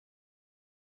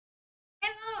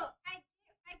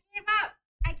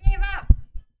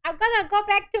wanna go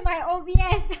back to my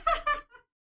OBS.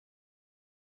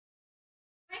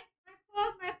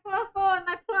 My poor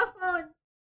phone.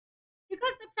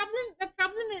 Because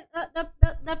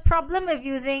the problem with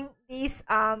using these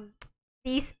phone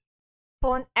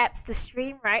apps to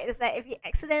stream, right, is that if you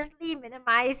accidentally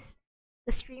minimize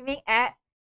the streaming app,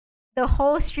 the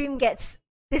whole stream gets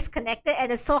disconnected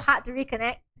and it's so hard to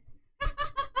reconnect.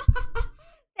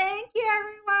 Thank you,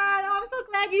 everyone. Oh, I'm so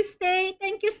glad you stayed.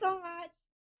 Thank you so much.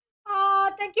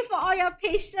 Oh, thank you for all your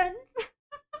patience.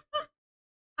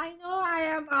 I know I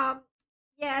am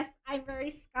yes, I'm very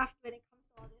scuffed when it comes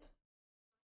to all this.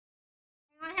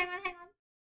 Hang on.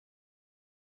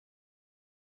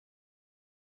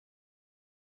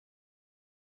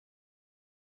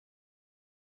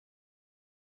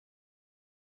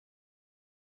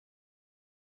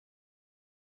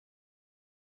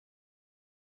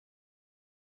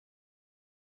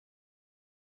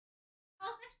 I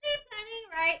was actually planning,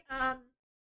 right?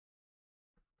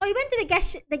 Oh, you went to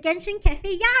the Genshin Cafe?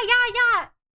 Yeah.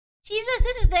 Jesus,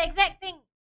 this is the exact thing.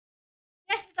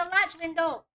 Yes, it's a large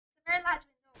window. It's a very large window.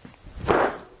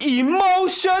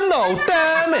 Emotional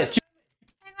damage.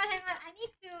 Hang on.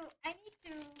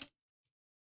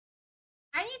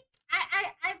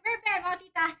 I'm very bad at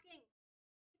multitasking.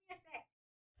 Give me a sec.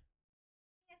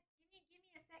 Yes, give me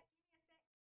a sec.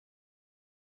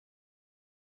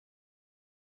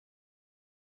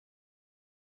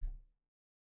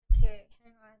 Okay,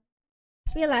 hang on. I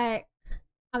feel like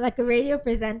I'm like a radio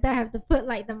presenter. I have to put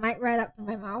like the mic right up to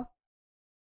my mouth.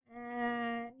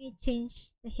 Let me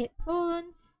change the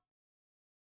headphones.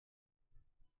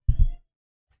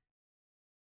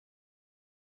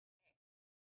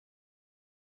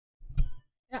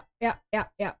 Yep.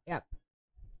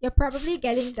 You're probably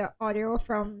getting the audio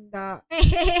from the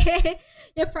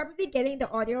you're probably getting the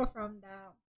audio from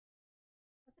the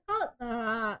what's it called?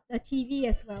 The TV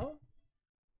as well.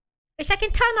 Which I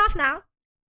can turn off now.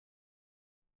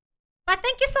 But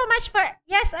thank you so much for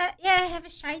yes, yeah, I have a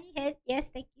shiny head. Yes,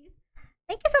 thank you.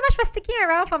 Thank you so much for sticking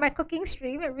around for my cooking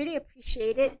stream. I really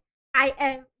appreciate it. I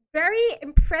am very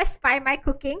impressed by my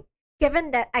cooking,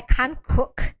 given that I can't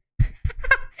cook.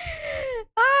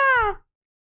 Ah,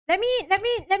 let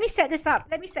me set this up.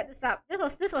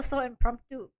 This was so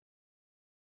impromptu.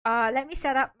 Let me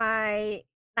set up my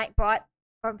Nightbot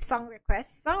for song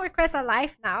requests. Song requests are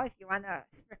live now if you wanna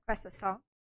request a song.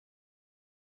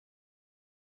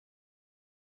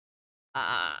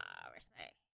 Where's my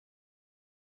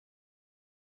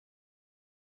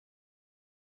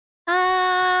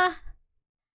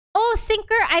oh,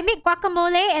 Sinker, I make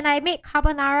guacamole and I make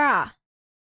carbonara.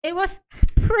 It was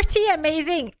pretty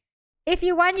amazing. If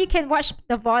you want, you can watch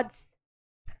the VODs.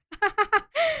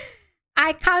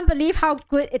 I can't believe how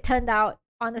good it turned out,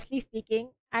 honestly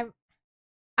speaking. I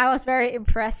was very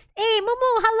impressed. Hey,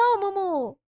 Mumu, hello,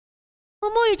 Mumu.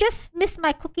 Mumu, you just missed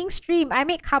my cooking stream. I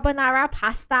made carbonara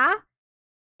pasta.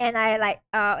 And I like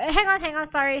hang on,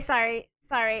 sorry.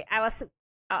 I was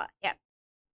yeah.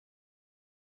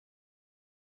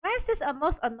 Why is this a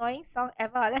most annoying song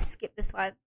ever? Let's skip this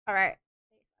one. Alright.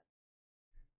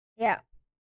 Yeah.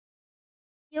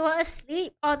 You were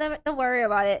asleep? Oh, don't worry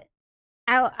about it.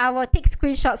 I will take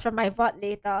screenshots from my VOD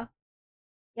later.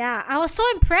 Yeah, I was so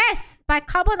impressed by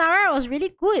carbonara. It was really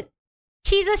good.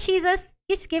 Cheeses.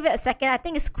 Just give it a second. I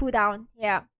think it's cooldown.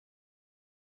 Yeah.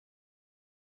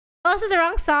 Oh, this is the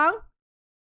wrong song.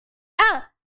 Oh,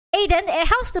 Aiden, it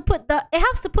helps to put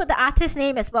the artist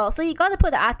name as well. So you gotta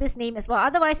put the artist name as well.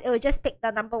 Otherwise, it will just pick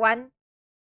the number one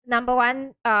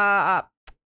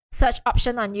search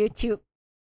option on YouTube.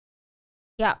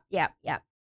 Yeah.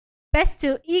 Best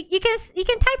to you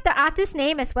can type the artist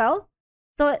name as well.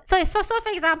 So for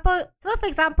example,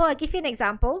 I'll give you an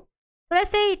example. So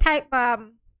let's say you type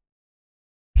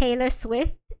Taylor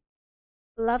Swift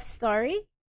love story.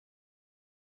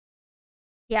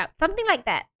 Yeah, something like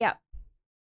that. Yeah.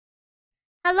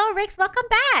 Hello, Rix. Welcome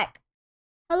back.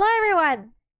 Hello,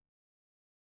 everyone.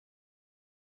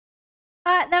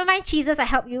 Never mind, cheeses. I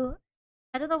help you.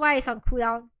 I don't know why it's on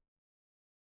cooldown.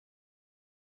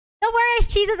 Don't worry,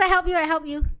 cheeses. I help you.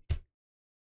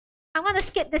 I want to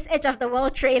skip this Edge of the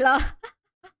World trailer.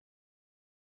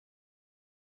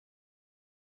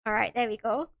 All right, there we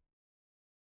go.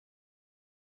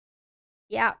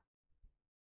 Yeah.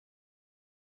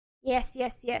 Yes.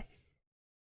 Yeah.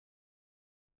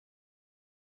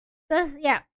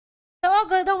 So all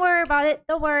good. Don't worry about it.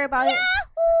 Yahoo!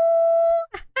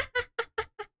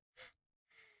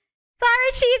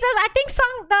 Sorry, cheeses. I think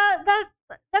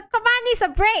the command needs a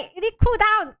break. You need cool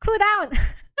down. Cool down.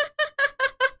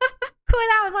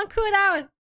 It's on cooldown.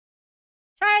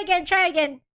 Try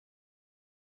again.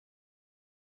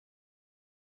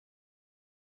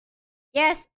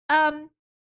 Yes. You want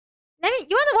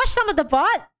to watch some of the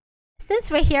VOD?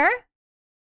 Since we're here,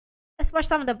 let's watch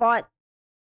some of the VOD.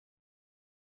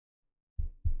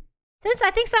 Since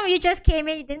I think some of you just came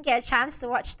in, you didn't get a chance to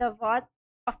watch the VOD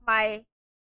of my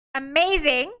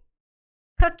amazing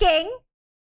cooking.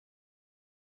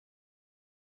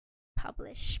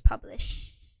 Publish.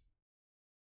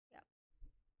 Yep.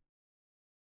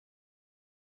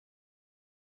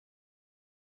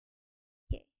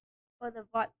 Okay. For the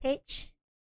VOD page.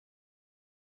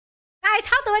 Guys,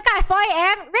 how to wake up at 4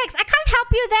 a.m.? Rix, I can't help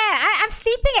you there. I'm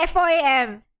sleeping at 4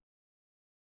 a.m.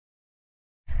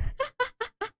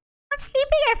 I'm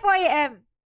sleeping at 4 a.m.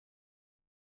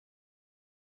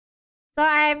 So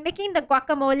I'm making the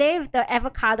guacamole with the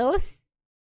avocados.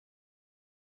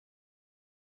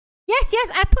 Yes,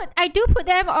 I do put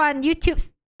them on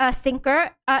YouTube's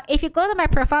stinker. If you go to my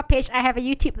profile page, I have a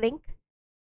YouTube link.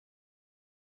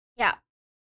 Yeah.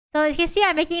 So you see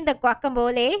I'm making the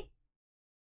guacamole.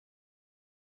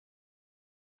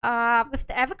 With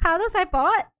the avocados I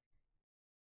bought.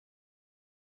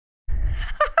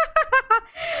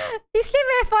 You sleep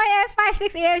at 4 a.m., 5,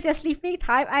 6 a.m. is your sleeping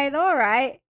time. I know,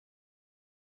 right?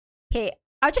 Okay,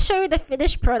 I'll just show you the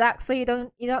finished product so you're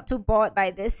not too bored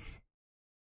by this.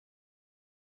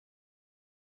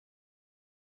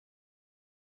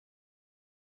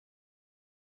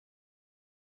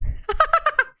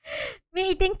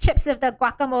 Me eating chips with the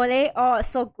guacamole. Oh,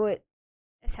 so good.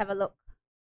 Let's have a look.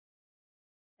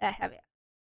 Let's have it.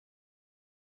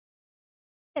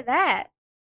 Look at that.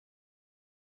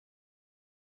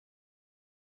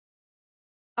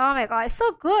 Oh my god, it's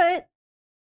so good.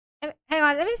 Hang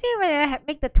on, let me see when I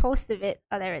make the toast with it.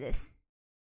 Oh, there it is.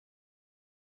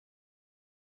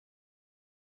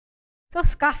 So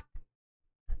scuffed.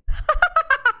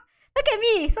 Look at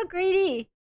me, so greedy.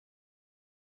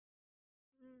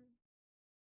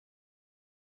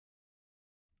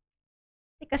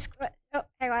 Oh,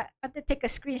 hang on. I want to take a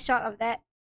screenshot of that.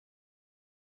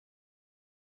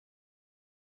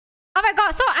 Oh my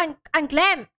god, so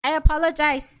unglam. I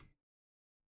apologize.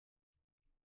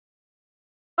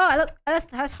 Oh, look,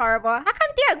 that's horrible. I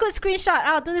can't get a good screenshot.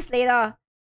 I'll do this later.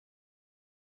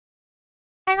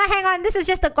 Hang on. This is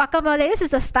just the guacamole. This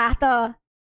is the starter.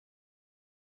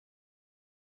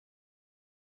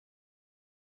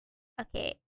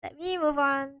 Okay, let me move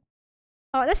on.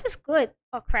 Oh, this is good.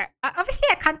 Oh crap. Obviously,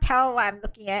 I can't tell what I'm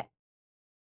looking at.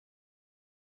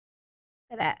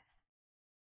 Look at that.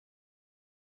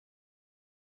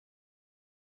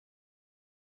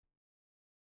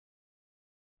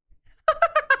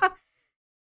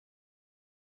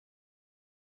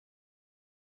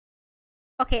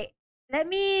 Okay, let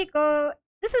me go.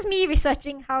 This is me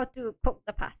researching how to cook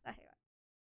the pasta here.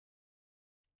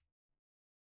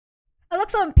 I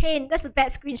look so in pain. That's a bad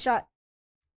screenshot.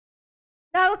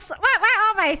 That looks.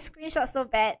 Why are my screenshots so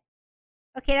bad?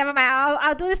 Okay, never mind.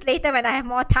 I'll do this later when I have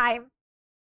more time.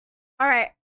 All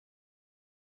right.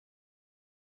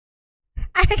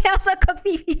 I can also cook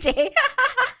PPJ.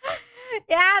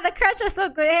 Yeah, the crunch was so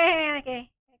good.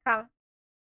 Okay, come.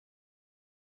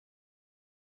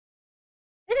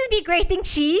 This is me grating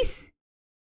cheese.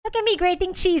 Look at me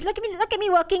grating cheese. Look at me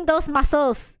working those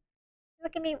muscles.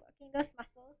 Look at me working those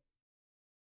muscles.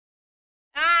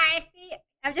 Ah, I see.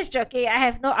 I'm just joking. I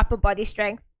have no upper body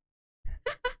strength.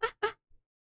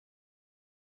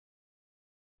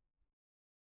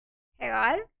 Hang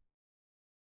on.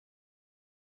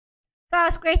 So I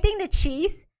was grating the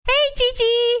cheese. Hey,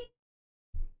 Gigi!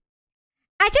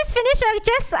 I just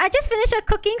finished a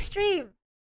cooking stream.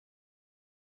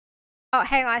 Oh,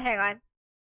 hang on.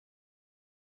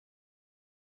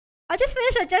 I just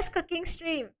finished a just cooking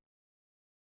stream.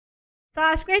 So I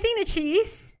was grating the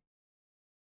cheese.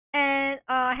 And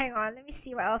hang on, let me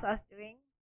see what else I was doing.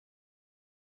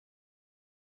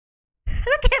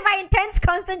 Look at my intense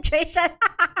concentration.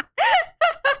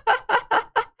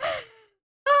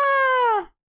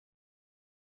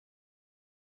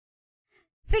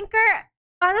 Sinker,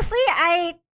 honestly,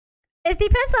 it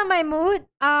depends on my mood.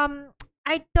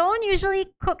 I don't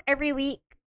usually cook every week.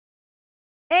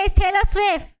 Hey, it's Taylor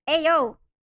Swift. Hey yo.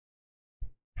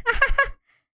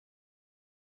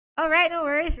 Alright, no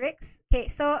worries, Rix. Okay,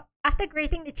 so after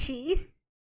grating the cheese,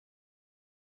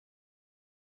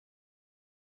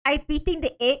 I beating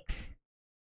the eggs.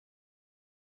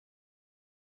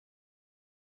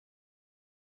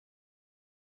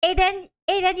 Then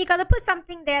you gotta put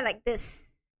something there like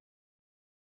this.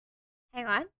 Hang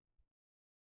on.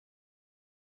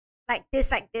 Like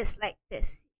this.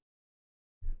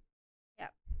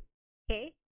 Yep.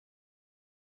 Okay.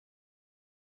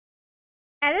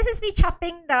 And this is me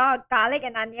chopping the garlic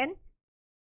and onion.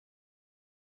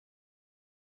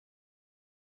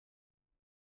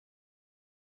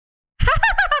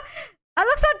 I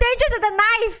look so dangerous with the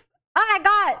knife. Oh my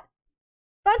god.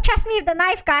 Don't trust me with the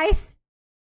knife, guys.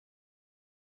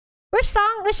 Which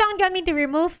song? Which song do you want me to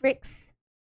remove, Rix?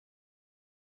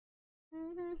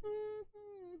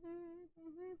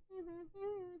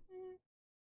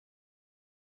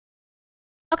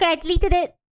 Okay, I deleted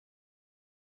it.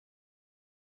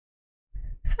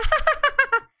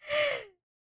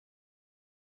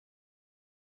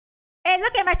 Hey,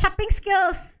 look at my chopping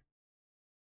skills.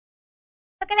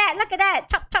 Look at that, look at that.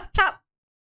 Chop, chop, chop.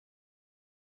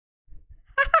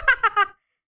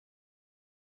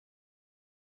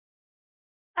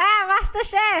 Ah, Master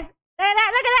Chef. Look at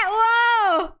that, look at that.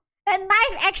 Whoa. The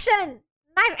knife action.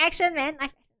 Knife action, man.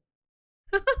 Knife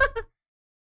action.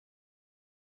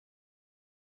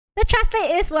 The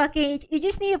translate is working. You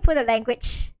just need to put a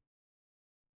language.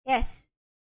 Yes.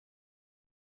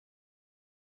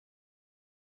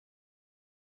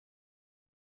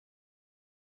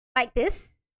 Like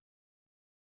this.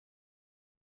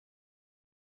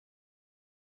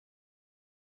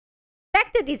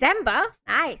 Back to December.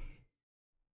 Nice.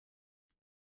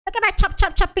 Look at my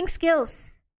chopping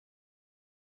skills.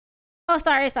 Oh,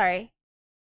 sorry, sorry.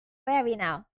 Where are we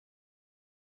now?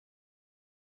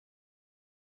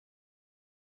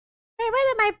 Wait,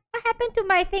 what happened to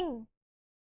my thing?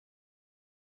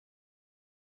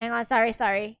 Hang on, sorry,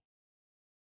 sorry.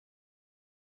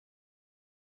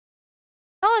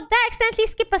 Oh, did I accidentally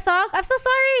skip a song? I'm so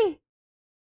sorry.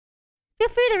 Feel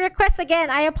free to request again.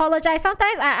 I apologize.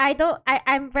 Sometimes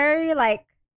I'm very like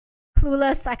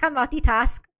clueless. I can't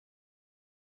multitask.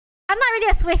 I'm not really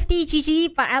a Swiftie,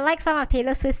 GG, but I like some of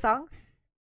Taylor Swift's songs.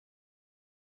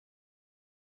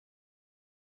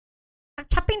 I'm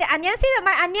chopping the onion. See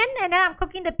my onion, and then I'm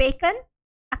cooking the bacon.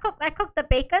 I cooked the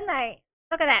bacon.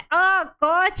 Look at that. Oh,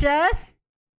 gorgeous.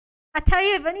 I tell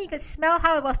you, if only you could smell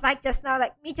how it was like just now,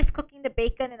 like me just cooking the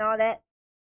bacon and all that.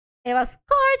 It was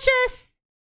gorgeous.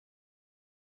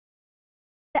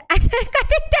 The onion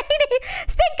cutting technique.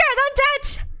 Stinker, don't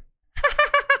judge.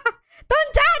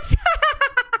 Don't judge.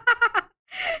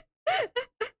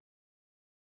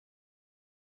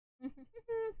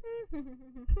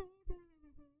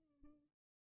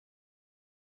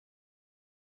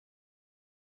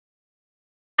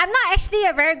 I'm not actually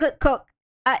a very good cook.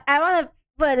 I want to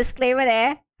put a disclaimer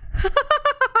there.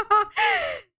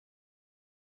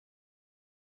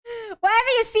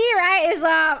 Whatever you see, right, is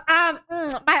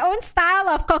my own style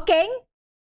of cooking.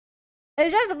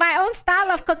 It's just my own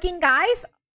style of cooking, guys.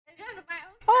 It's just my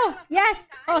own style of yes.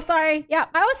 Cooking, guys. Oh, sorry. Yeah,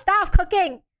 my own style of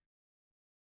cooking.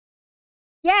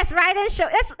 Yes, Raiden show.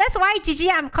 That's why GG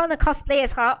I'm gonna cosplay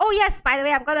as her. Oh yes, by the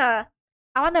way,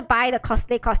 I want to buy the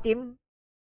cosplay costume.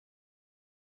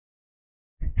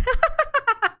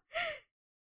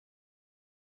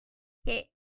 Okay,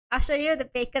 I'll show you the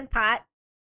bacon part.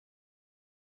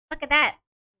 Look at that.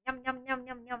 Yum yum yum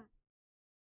yum yum.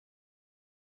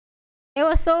 It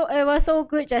was so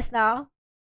good just now.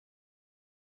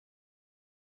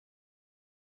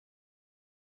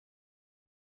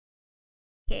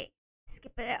 Okay,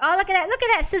 skip it. Oh, look at that. Look at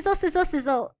that. Sizzle, sizzle,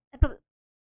 sizzle.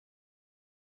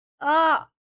 Oh,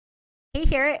 can you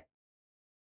hear it?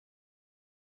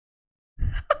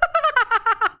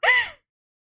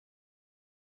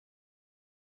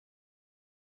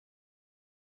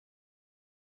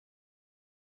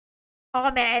 Oh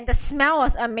man, the smell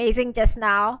was amazing just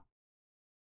now.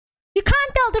 You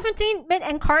can't tell the difference between mint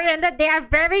and coriander. They are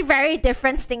very, very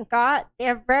different, Stinker. They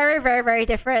are very, very, very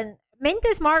different. Mint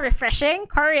is more refreshing.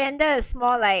 Coriander is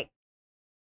more like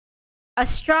a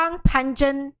strong,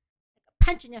 pungent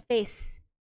punch in your face.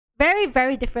 Very,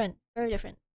 very different. Very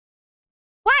different.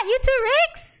 What? You two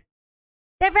Ricks?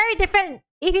 They're very different.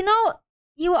 If you know,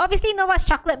 you obviously know what's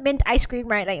chocolate mint ice cream,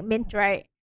 right? Like mint, right?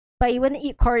 But you wouldn't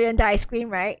eat coriander ice cream,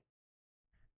 right?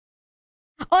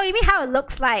 Oh, you mean how it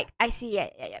looks like? I see. Yeah.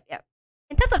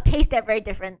 In terms of taste, they're very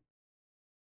different.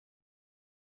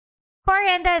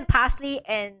 Coriander and parsley,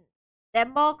 and they're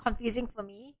more confusing for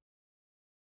me.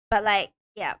 But like,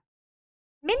 yeah,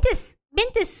 mint is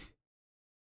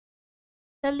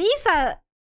the leaves are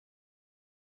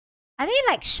they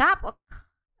like sharp or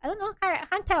I don't know. I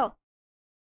can't tell.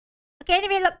 Okay,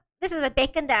 anyway, look, this is the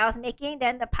bacon that I was making.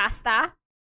 Then the pasta.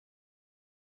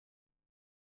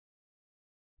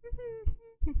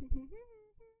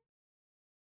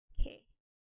 Okay.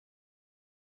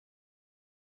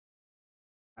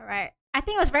 All right. I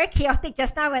think it was very chaotic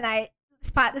just now when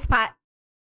this part.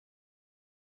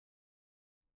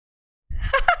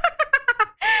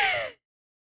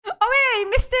 Oh wait, I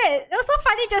missed it. It was so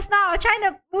funny just now. I was trying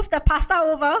to move the pasta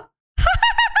over.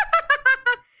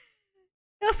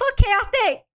 It was so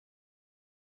chaotic.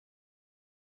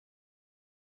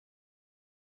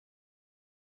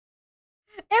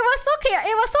 It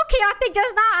was so chaotic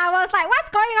just now. I was like, what's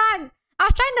going on? I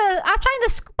was trying to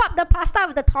scoop up the pasta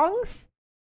with the tongs.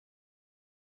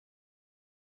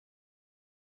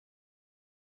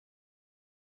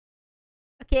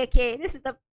 Okay, okay. This is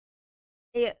the.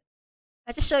 Yeah,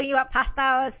 I'll just show you what pasta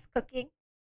I was cooking.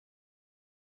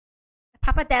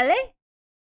 Pappardelle.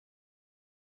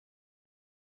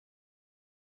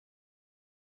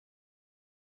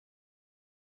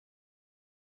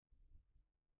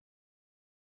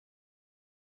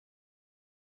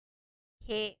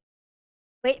 Okay.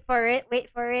 Wait for it. Wait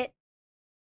for it.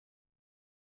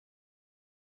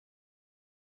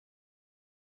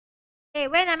 Hey,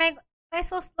 when am I? Why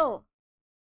so slow?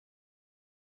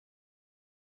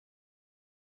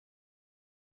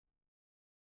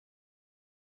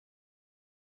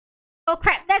 Oh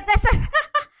crap! That's.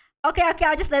 Okay, okay.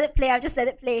 I'll just let it play. I'll just let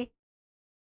it play.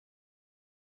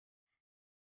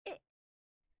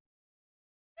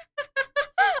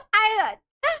 I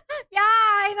yeah,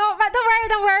 I know, but don't worry,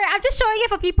 don't worry. I'm just showing it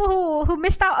for people who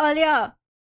missed out earlier.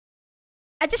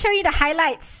 I just show you the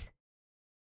highlights.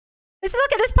 Just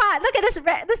look at this part. Look at this.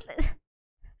 This.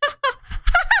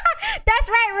 That's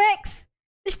right, Rex.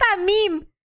 It's that meme.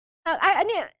 I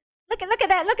need look at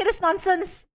that. Look at this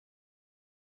nonsense.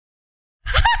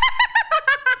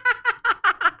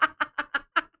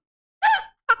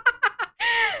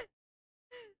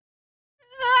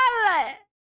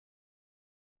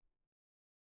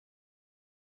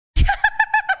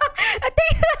 I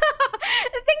think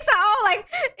the things are all like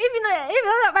even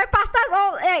though my pasta's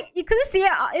all like you couldn't see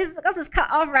it it's because it's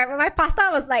cut off right, but my pasta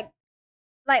was like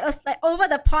it was like over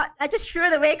the pot. I just threw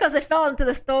it away because it fell into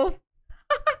the stove.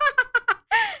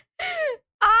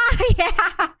 Ah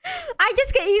yeah, I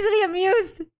just get easily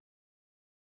amused.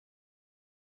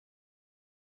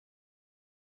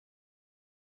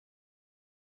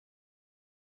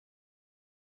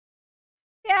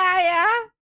 Yeah, yeah.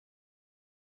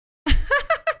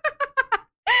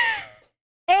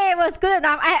 Hey, it was good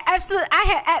enough. I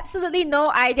had absolutely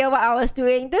no idea what I was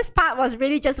doing. This part was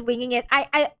really just winging it.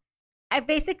 I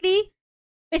basically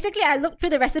I looked through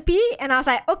the recipe and I was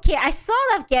like, okay, I sort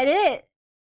of get it.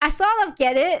 I sort of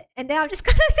get it, and then I'm just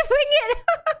gonna wing it.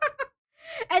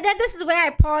 And then this is where I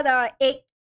pour the egg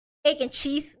and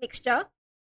cheese mixture.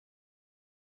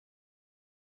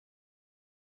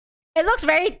 It looks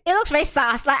very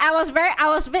sus. Like I was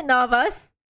a bit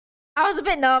nervous. I was a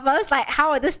bit nervous, like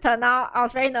how would this turn out? I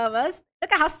was very nervous.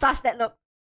 Look at how sus that looked.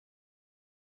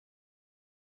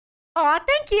 Oh,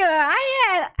 thank you.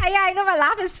 Yeah, I know my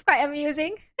laugh is quite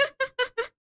amusing.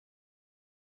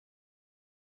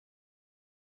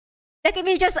 Look at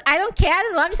me, just I don't care. I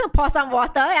don't know. I'm just gonna pour some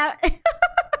water.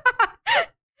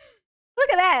 Look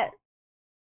at that.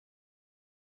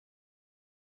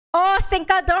 Oh,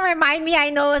 Stinker, don't remind me.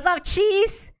 I know it's a lot of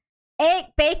cheese, egg,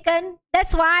 bacon.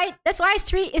 That's why it's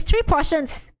three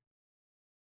portions.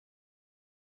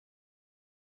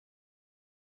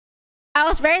 I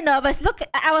was very nervous. Look,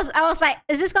 I was like,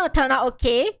 is this gonna turn out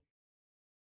okay?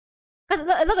 Because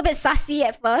it looked a bit sussy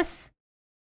at first.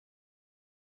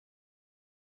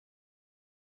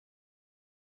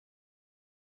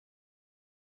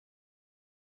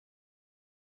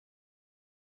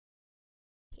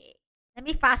 Okay, let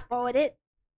me fast forward it.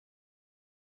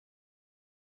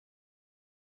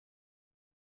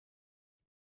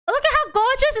 Oh, look at how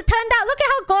gorgeous it turned out. Look at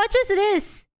how gorgeous it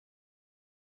is.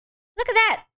 Look at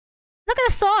that. Look at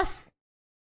the sauce.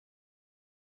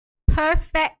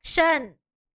 Perfection.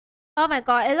 Oh my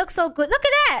god, it looks so good. Look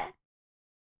at that.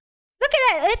 Look at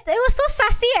that. It was so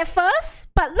sassy at first,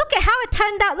 but look at how it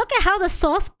turned out. Look at how the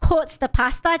sauce coats the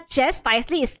pasta just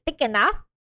nicely. It's thick enough.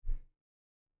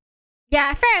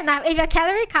 Yeah, fair enough. If you're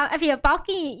calorie count, if you're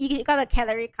bulky, you got a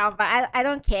calorie count, but I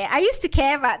don't care. I used to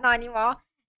care, but not anymore.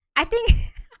 I think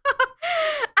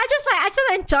I just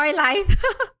enjoy life.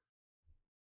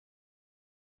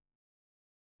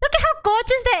 Look at how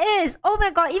gorgeous that is. Oh my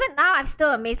god, even now I'm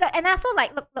still amazed. Like, and I also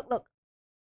like look.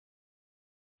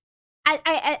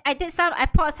 I did some I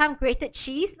poured some grated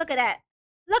cheese. Look at that.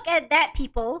 Look at that,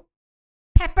 people.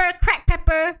 Pepper, cracked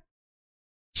pepper,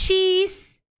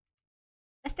 cheese.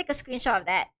 Let's take a screenshot of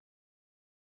that.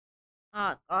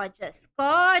 Oh, gorgeous.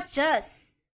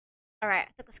 Gorgeous. Alright,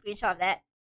 I took a screenshot of that.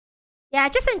 Yeah, I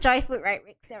just enjoy food, right,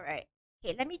 Rick? Yeah, right.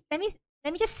 Okay, let me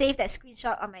just save that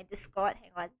screenshot on my Discord.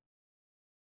 Hang on.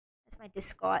 That's my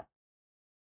Discord.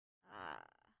 Uh,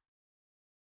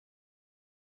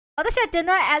 oh, that's your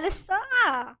dinner, Alistair.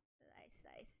 Nice,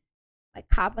 nice. My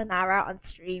carbonara on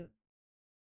stream.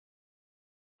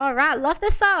 Alright, love the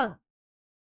song.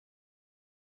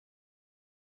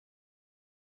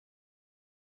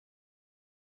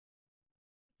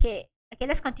 Okay, okay,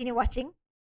 let's continue watching.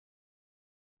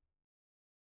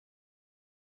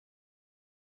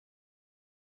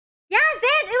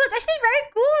 very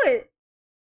good.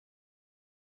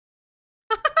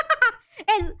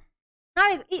 And now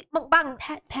you eat mukbang.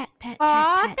 Pat, pat, pat,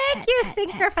 Oh, pat, thank pat, you, pat,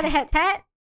 Stinker, pat, for the pat. head pat.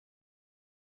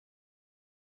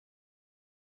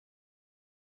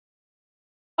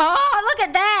 Oh, look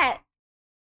at that.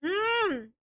 Mmm.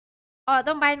 Oh,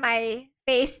 don't mind my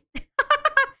face.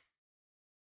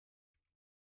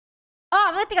 Oh,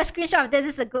 I'm gonna take a screenshot of this.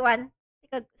 This is a good one.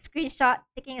 Take a screenshot.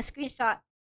 Taking a screenshot.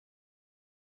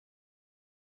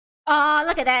 Oh,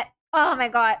 look at that. Oh my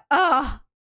god. Oh,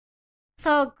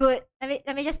 so good.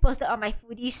 Let me just post it on my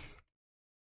foodies.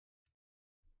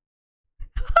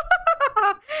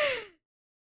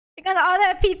 You're gonna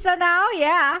order a pizza now?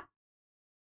 Yeah.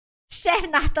 Chef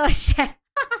Nato Chef.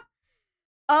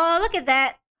 Oh, look at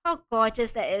that. How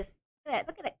gorgeous that is. Look at that.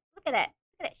 Look at that. Look at that.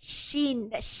 Look at that sheen,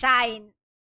 that shine,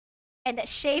 and that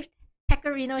shaved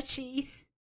pecorino cheese.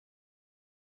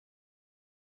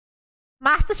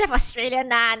 MasterChef Australia?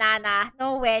 Nah, nah, nah.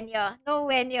 Nowhere near.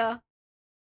 Nowhere near.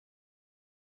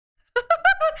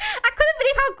 I couldn't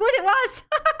believe how good it was.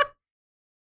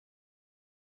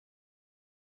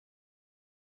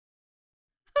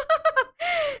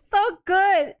 So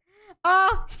good.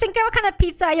 Oh, Stinker, what kind of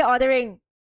pizza are you ordering?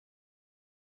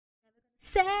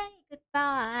 Say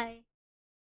goodbye.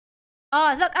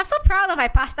 Oh, look, I'm so proud of my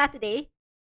pasta today.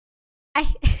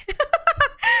 I,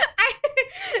 I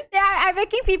yeah, I'm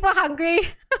making people hungry.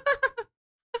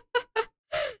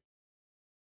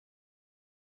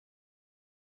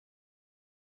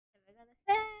 We're gonna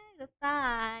say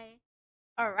goodbye.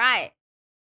 All right.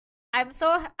 I'm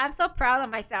so proud of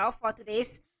myself for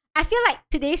today's. I feel like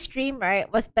today's stream,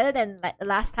 right, was better than like the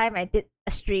last time I did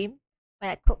a stream when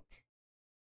I cooked.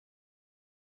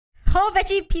 Whole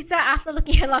veggie pizza after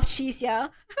looking at a lot of cheese, yeah.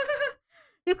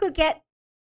 You could get,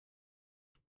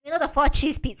 the 4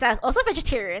 cheese pizza is also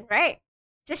vegetarian, right?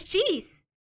 Just cheese.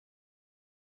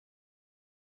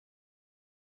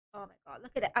 Oh my god,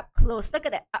 look at that up close. Look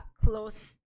at that up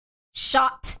close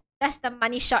shot. That's the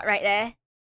money shot right there.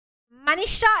 Money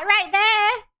shot right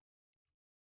there.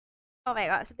 Oh my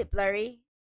god, it's a bit blurry.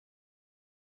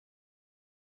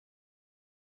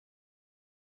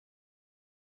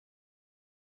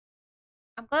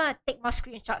 I'm gonna take more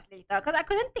screenshots later because I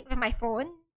couldn't take with my phone,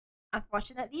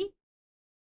 unfortunately.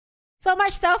 So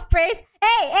much self praise.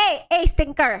 Hey,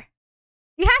 Stinker.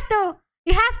 You have to,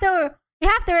 you have to, you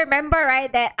have to remember,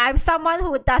 right, that I'm someone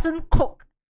who doesn't cook.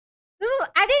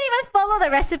 I didn't even follow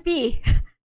the recipe.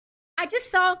 I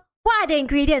just saw what are the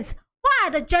ingredients, what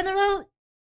are the general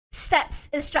steps,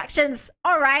 instructions.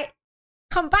 All right,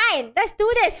 combine. Let's do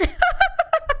this. And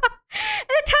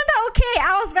it turned out okay.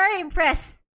 I was very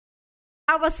impressed.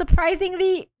 I was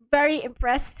surprisingly very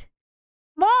impressed.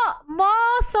 More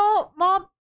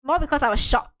because I was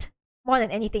shocked more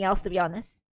than anything else, to be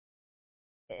honest.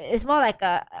 It's more like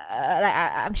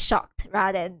I'm shocked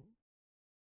rather than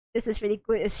this is really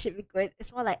good. It should be good.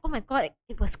 It's more like, oh my god,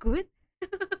 it was good.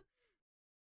 Okay,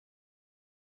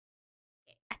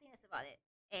 I think that's about it.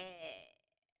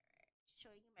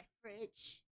 Showing you my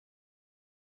fridge.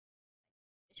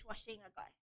 Dishwashing I got.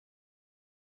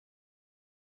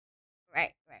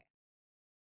 Right, right.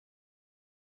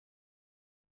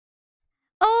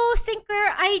 Oh, Stinker,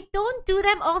 I don't do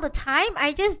them all the time.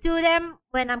 I just do them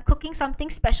when I'm cooking something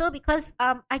special because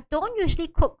I don't usually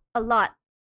cook a lot.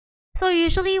 So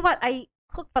usually what I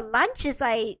cook for lunch is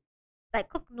I like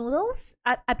cook noodles.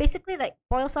 I basically like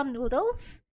boil some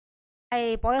noodles.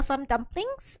 I boil some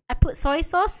dumplings. I put soy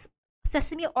sauce,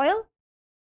 sesame oil,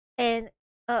 and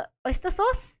oyster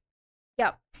sauce.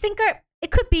 Yeah, Stinker. It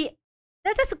could be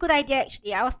that's a good idea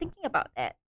actually. I was thinking about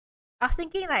that. I was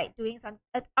thinking like doing some.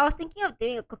 I was thinking of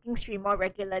doing a cooking stream more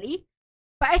regularly.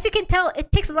 But as you can tell,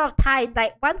 it takes a lot of time.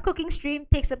 Like one cooking stream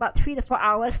takes about 3 to 4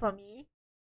 hours for me.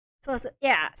 So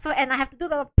yeah. So and I have to do a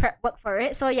lot of prep work for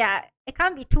it. So yeah, it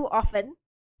can't be too often.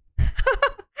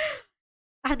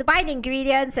 I have to buy the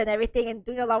ingredients and everything and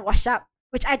doing a lot of wash up,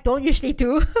 which I don't usually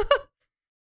do.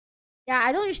 Yeah,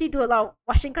 I don't usually do a lot of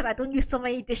washing because I don't use so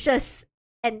many dishes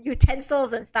and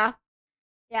utensils and stuff.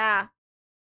 Yeah.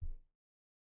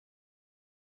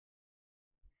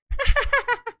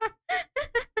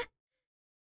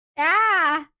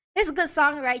 Yeah. It's a good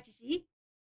song, right, Gigi?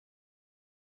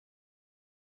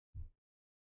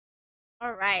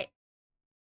 All right.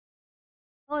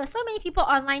 Oh, there's so many people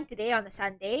online today on a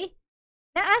Sunday.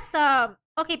 Let us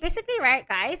okay, basically, right,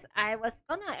 guys, I was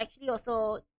gonna actually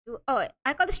also do I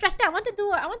got distracted. I want to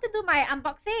do my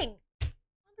unboxing. I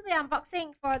want to do the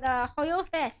unboxing for the Hoyo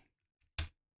Fest. I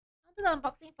want to do the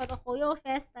unboxing for the Hoyo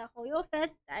Fest,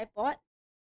 that I bought.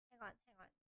 Hang on.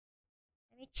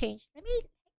 Let me change. Let me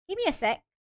give me a sec.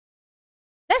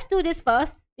 Let's do this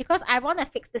first because I wanna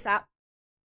fix this up.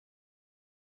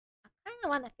 I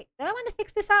want to fix. Do I want to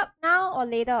fix this up now or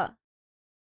later?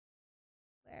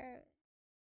 Where?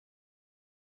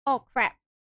 Oh crap!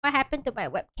 What happened to my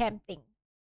webcam thing?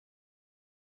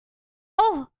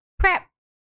 Oh crap!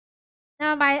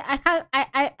 Never mind. I can't.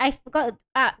 I forgot.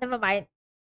 Never mind.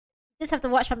 Just have to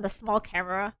watch from the small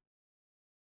camera.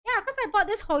 Yeah, because I bought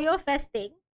this hoyofest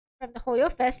thing from the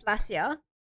hoyofest last year.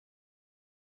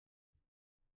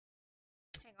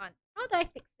 Hang on. How do I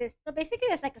fix this? So basically,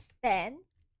 there's like a stand.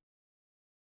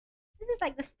 This is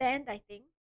like the stand, I think.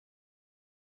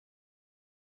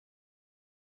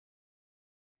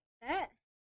 That.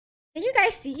 Can you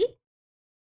guys see?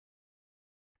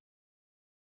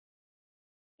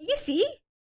 Can you see?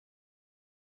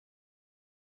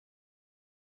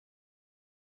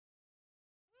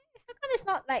 How come it's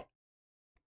not like?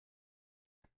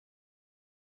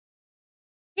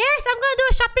 Yes, I'm gonna do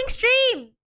a shopping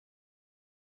stream.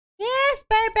 Yes,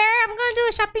 Bear, I'm gonna do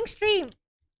a shopping stream.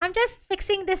 I'm just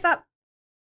fixing this up.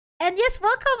 And yes,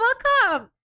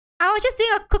 welcome. I was just doing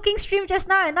a cooking stream just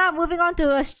now, and now I'm moving on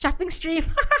to a shopping stream.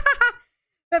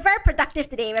 We're very productive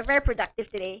today.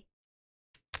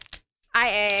 I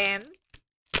am.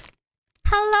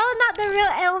 Hello, not the real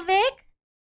Elvic.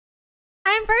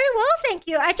 I'm very well, thank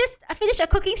you. I finished a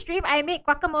cooking stream. I made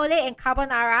guacamole and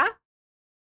carbonara.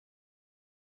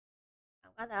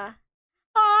 I'm gonna.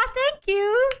 Oh, thank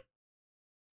you.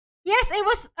 Yes, it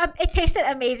was. It tasted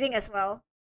amazing as well.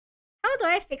 How do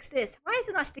I fix this? Why is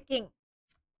it not sticking?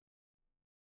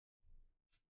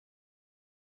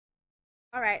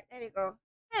 All right, there we go.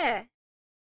 Yeah.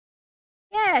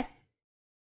 Yes.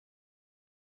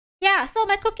 Yeah. So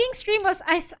my cooking stream was.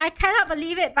 I cannot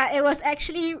believe it, but it was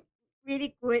actually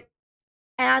really good.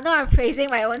 And I know I'm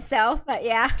praising my own self, but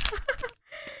yeah.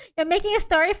 You're making a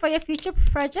story for your future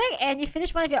project, and you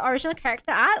finished one of your original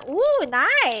character art. Ooh,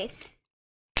 nice.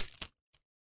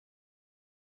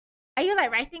 Are you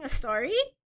like writing a story?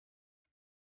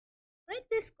 Where did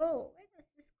this go? Where does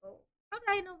this go? How do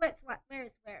I know where's what? Where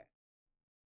is where?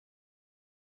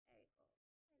 There we go.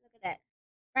 Look at that.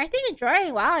 Writing and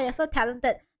drawing. Wow, you're so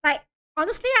talented. Like,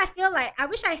 honestly, I feel like I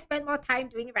wish I spent more time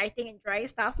doing writing and drawing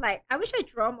stuff. Like, I wish I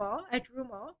draw more. I drew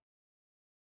more.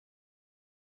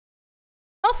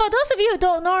 Oh, for those of you who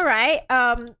don't know, right?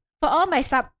 For all my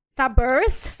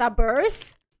subbers,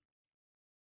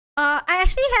 I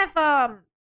actually have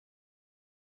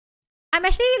I'm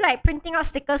actually like printing out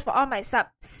stickers for all my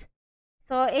subs.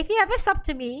 So if you ever sub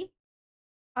to me,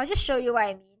 I'll just show you what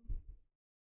I mean.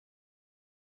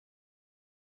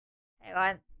 Hang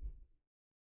on.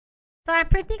 So I'm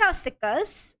printing out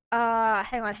stickers.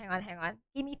 Hang on.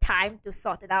 Give me time to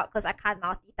sort it out because I can't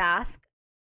multitask.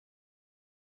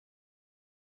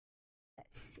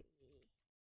 Let's see.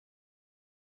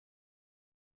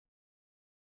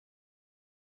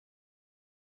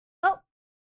 Oh,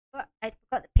 I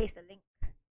forgot to paste the link.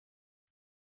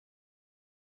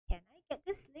 Can I get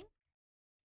this link?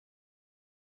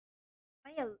 I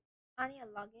need a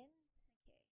login. Okay.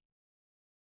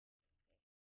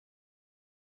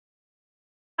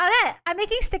 Oh, there! I'm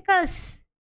making stickers.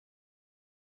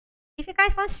 If you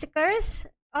guys want stickers,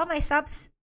 all my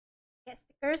subs get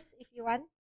stickers if you want.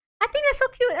 I think they're so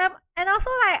cute. And also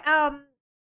like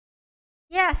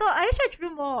yeah. So I wish I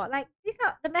drew more. Like these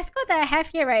are the mascot that I have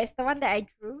here, right? Is the one that I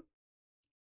drew.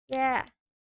 Yeah.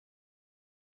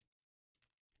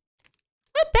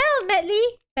 Oh, Belle, Medley.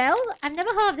 Belle? I've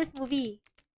never heard of this movie.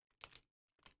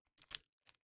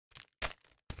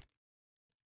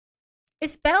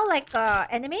 Is Belle like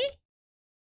anime?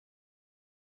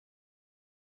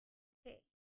 Okay.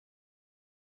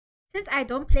 Since I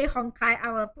don't play Honkai,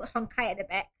 I will put Honkai at the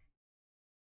back.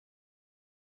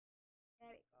 There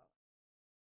we go.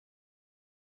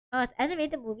 Oh, it's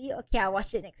animated movie? Okay, I'll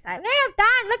watch it next time. Hey, I'm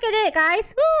done! Look at it,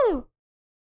 guys! Woo!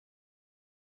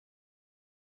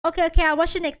 Okay, I'll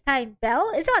watch it next time.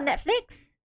 Belle? Is it on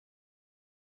Netflix?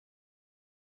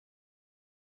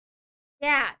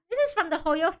 Yeah, this is from the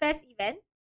hoyofest event.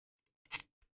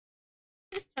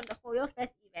 This is from the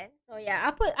hoyofest event. So yeah, I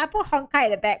put Honkai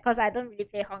at the back because I don't really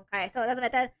play Honkai, so it doesn't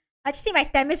matter. I just see my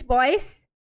Temis boys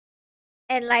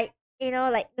and like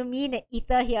like Numin and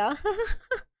Ether here. Alright,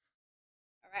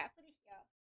 I put it here.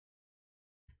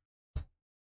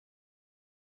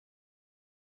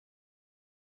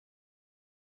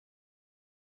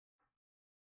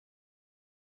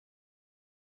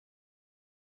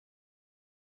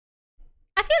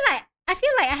 I feel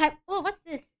like I have. Oh, what's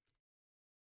this?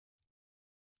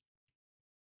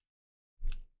 I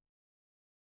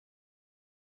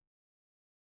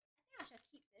think I should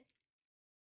keep this.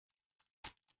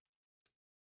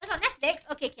 It's on Netflix.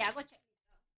 Okay, I'll go check.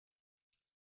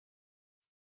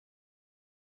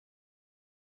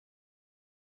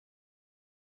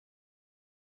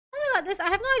 about this. I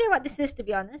have no idea what this is, to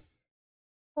be honest.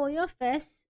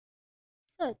 Hoyofest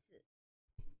设置.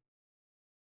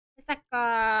 It's like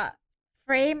a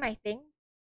frame, I think.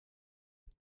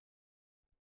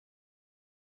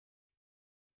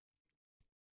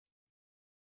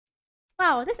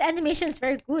 Wow, this animation is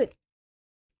very good.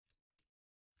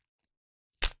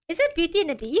 Is it Beauty and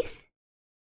the Beast?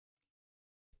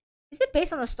 Is it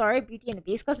based on the story Beauty and the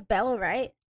Beast? Because Belle,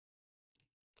 right?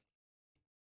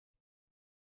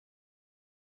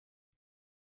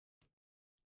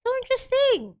 So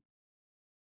interesting.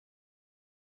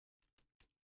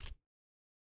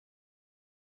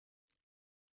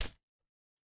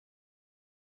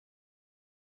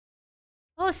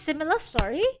 Oh, similar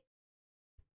story?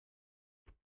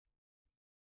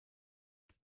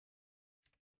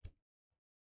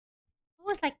 Oh,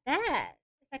 it's like that.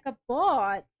 It's like a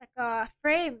board. It's like a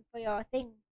frame for your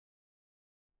thing.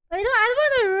 But you know, I don't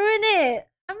want to ruin it.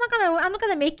 I'm not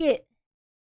gonna make it.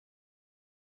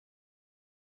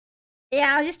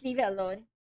 Yeah, I'll just leave it alone.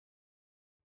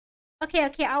 Okay,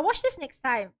 okay, I'll watch this next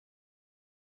time.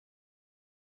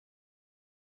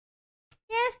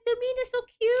 Yes, Lumine is so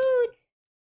cute.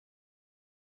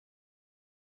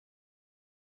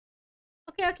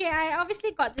 Okay, okay, I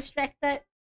obviously got distracted.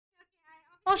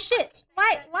 Oh shit!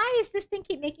 Why is this thing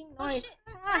keep making noise?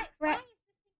 Ah, crap.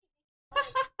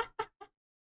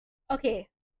 Okay.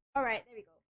 Alright, there we go.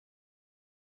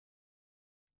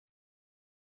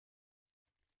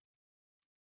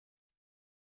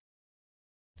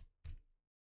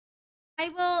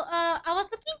 I was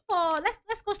looking for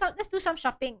let's do some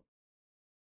shopping.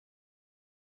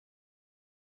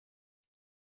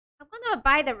 I'm gonna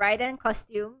buy the Raiden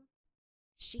costume.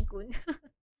 Shigun.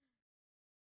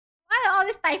 Why are all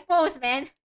these typos, man?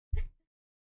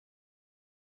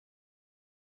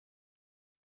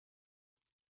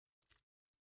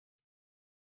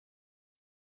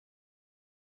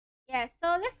 Yeah,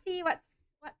 so let's see what's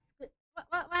good.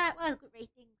 What are good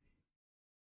ratings?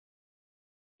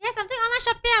 Yes, I'm doing online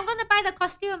shopping. I'm gonna buy the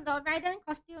costume, the Raiden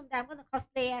costume that I'm gonna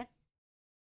cosplay as.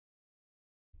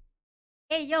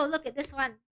 Hey yo, look at this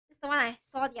one. This is the one I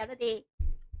saw the other day.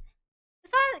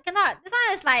 This one cannot. This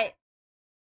one is like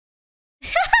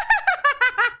can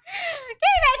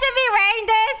you imagine me wearing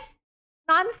this?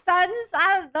 Nonsense.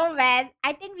 I don't know, man.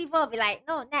 I think people will be like,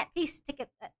 no, Nat, please take it.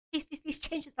 Please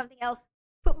change to something else.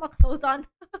 Put more clothes on.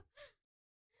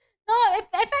 No, in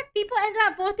fact, people ended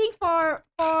up voting for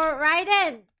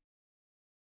Raiden.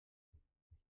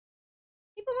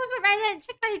 People vote for Raiden.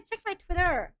 Check my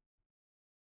Twitter.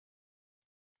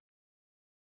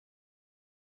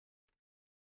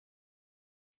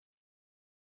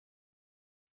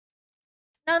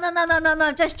 No.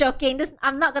 I'm just joking.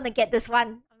 I'm not gonna get this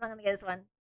one. I'm not gonna get this one.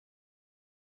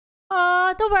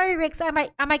 Oh, don't worry, Rix. I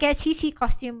might get a TC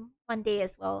costume one day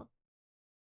as well.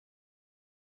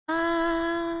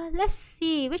 Let's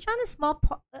see. Which one is more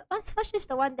which is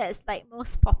the one that is like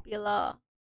most popular?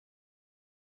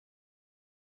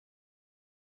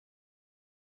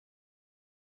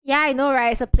 Yeah, I know,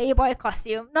 right? It's a Playboy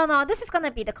costume. No, this is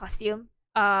gonna be the costume.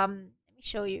 Let me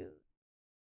show you.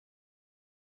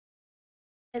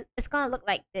 It's gonna look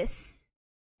like this.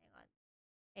 Hang on.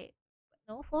 Hey,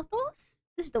 no photos?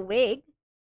 This is the wig.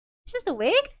 It's just the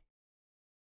wig?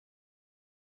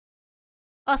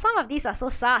 Oh, some of these are so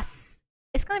sus.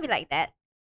 It's gonna be like that.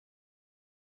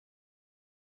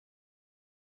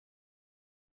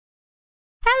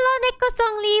 Hello, Neko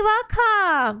Zhongli,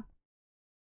 welcome!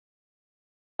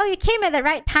 Oh, you came at the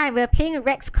right time. We're playing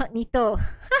Rex Cognito.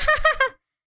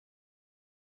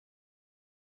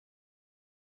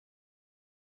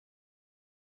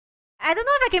 I don't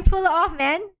know if I can pull it off,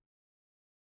 man.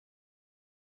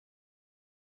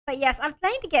 But yes, I'm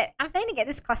planning to get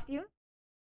this costume.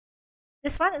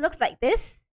 This one, it looks like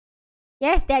this.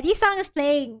 Yes, Daddy's song is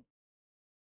playing.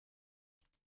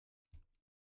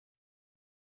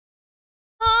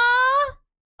 Oh,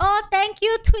 oh, thank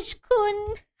you, Twitch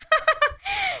Kun.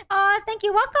 Oh, thank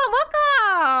you.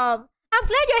 Welcome. I'm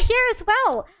glad you're here as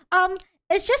well.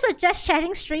 It's just a just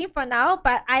chatting stream for now,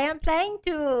 but I am planning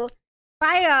to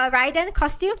buy a Raiden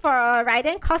costume for a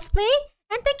Raiden cosplay.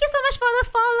 And thank you so much for the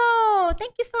follow.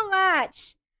 Thank you so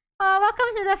much. Oh,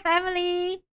 welcome to the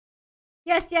family.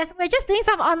 Yes, we're just doing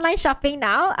some online shopping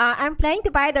now. I'm planning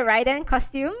to buy the Raiden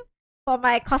costume for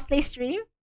my cosplay stream.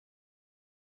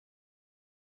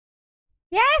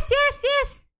 Yes.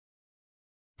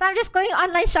 So I'm just going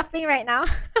online shopping right now.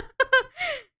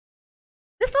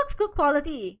 This looks good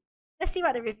quality. Let's see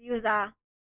what the reviews are.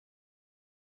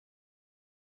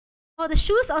 Oh, the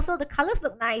shoes also, the colors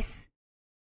look nice.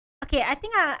 Okay, I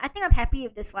think I'm happy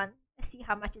with this one. Let's see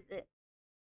how much is it.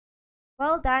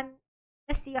 Well done.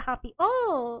 Let's see how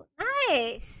Oh,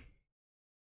 nice.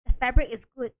 The fabric is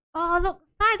good. Oh, look,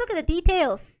 it's nice. Look at the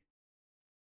details.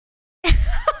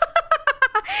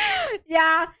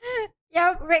 Yeah,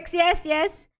 yeah, Rex. Yes,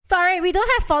 yes. Sorry, we don't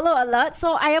have follow alert,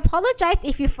 so I apologize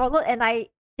if you followed and I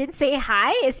didn't say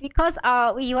hi. It's because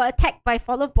we were attacked by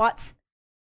follow bots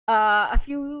a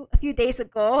few days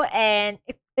ago, and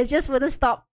it just wouldn't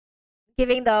stop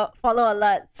giving the follow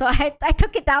alert. So I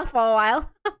took it down for a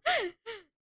while.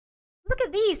 Look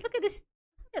at these. Look at this.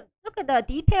 Look at the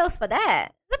details for that.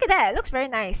 Look at that. It looks very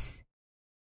nice.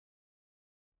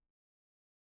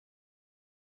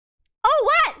 Oh,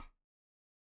 what?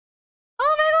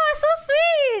 Oh my god, so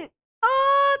sweet.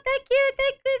 Oh, thank you,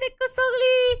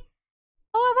 Sogli.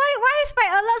 Oh, why is my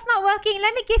alerts not working?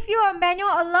 Let me give you a manual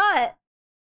alert.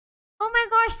 Oh my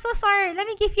gosh, so sorry. Let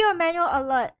me give you a manual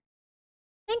alert.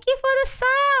 Thank you for the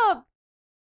sub.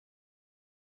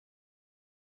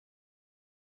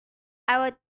 I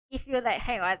would give you like,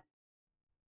 hang on.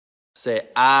 Say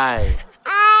I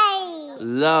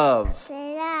love love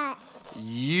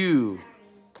you.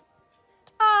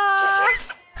 Ah.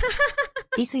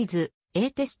 This is A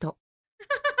test.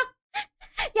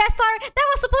 Yeah, sorry. That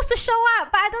was supposed to show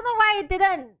up, but I don't know why it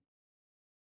didn't.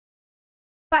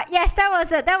 But yes, that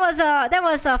was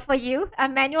for you. A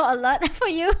manual alert for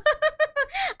you.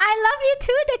 I love you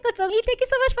too, Dekutoli. Thank you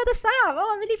so much for the sub.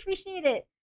 Oh, I really appreciate it.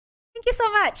 Thank you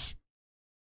so much.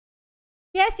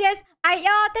 Yes, yes. Thank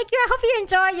you. I hope you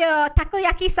enjoy your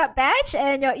takoyaki sub badge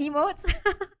and your emotes.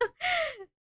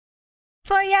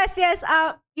 So yes, yes.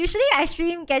 Usually I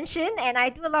stream Genshin and I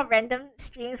do a lot of random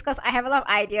streams because I have a lot of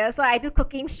ideas. So I do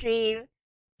cooking stream,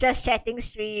 just chatting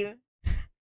stream,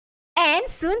 and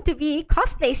soon to be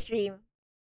cosplay stream.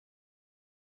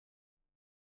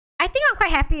 I think I'm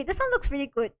quite happy. This one looks really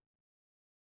good.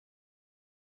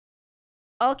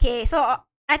 Okay, so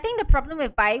I think the problem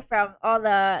with buying from all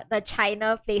the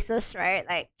China places, right,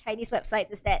 like Chinese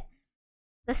websites, is that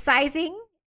the sizing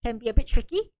can be a bit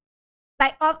tricky.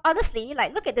 Like honestly,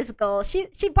 like look at this girl. She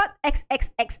bought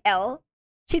XXXL.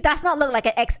 She does not look like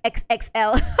an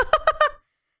XXXL.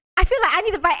 I feel like I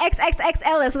need to buy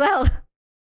XXXL as well.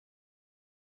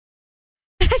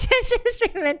 Genshin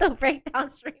stream mental breakdown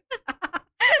stream.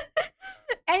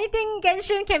 Anything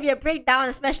Genshin can be a breakdown,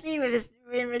 especially in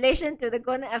relation to the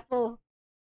golden apple.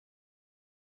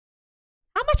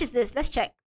 How much is this? Let's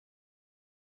check.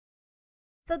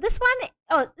 So this one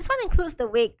includes the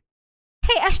wig.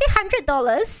 Hey, actually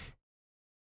 $100.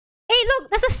 Hey, look,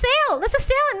 there's a sale. There's a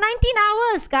sale in 19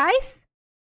 hours, guys.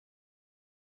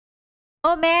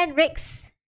 Oh man,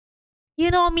 Rix. You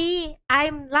know me,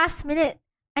 I'm last minute.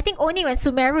 I think only when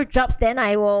Sumeru drops, then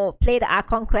I will play the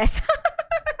Archon quest.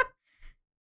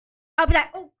 I'll be like,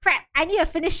 oh crap, I need to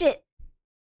finish it.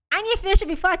 I need to finish it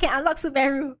before I can unlock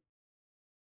Sumeru.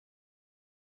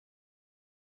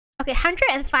 Okay,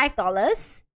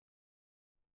 $105.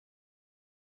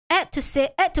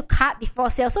 Add to cart before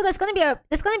sale. So there's gonna be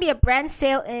a brand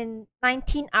sale in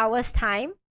 19 hours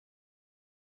time,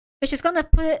 which is gonna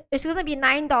be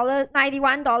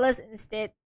 $91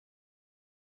 instead.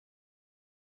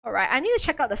 All right, I need to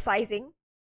check out the sizing.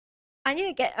 I need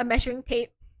to get a measuring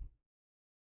tape.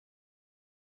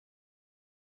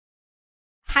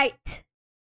 Height.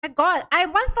 My God,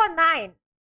 I'm 149.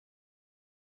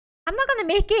 I'm not gonna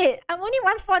make it. I'm only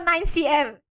 149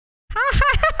 cm.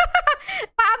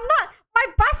 But I'm not. My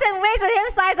bust and waist and hip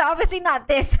size are obviously not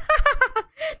this.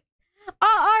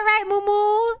 Oh, alright,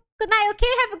 Mumu. Good night,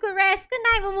 okay? Have a good rest. Good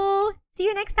night, Mumu. See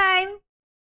you next time.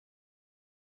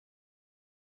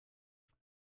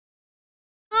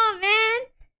 Oh, man.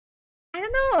 I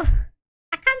don't know.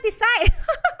 I can't decide.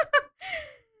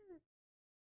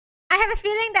 I have a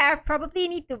feeling that I probably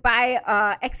need to buy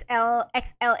XL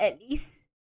at least.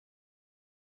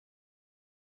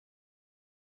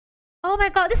 Oh my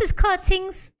god, this is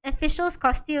Kurtzing's official's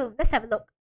costume. Let's have a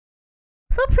look.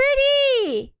 So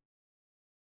pretty!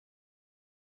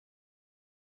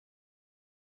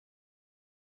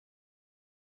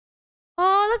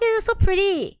 Oh, look at it, so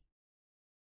pretty.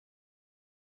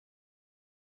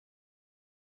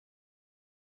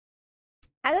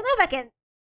 I don't know if I can.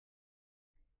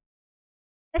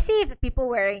 Let's see if people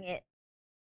wearing it.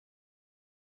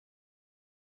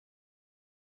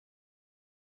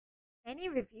 Any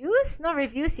reviews? No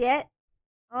reviews yet.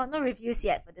 Oh, no reviews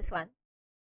yet for this one.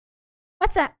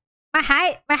 What's that? My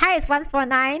height is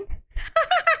 149.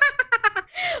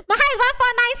 My height is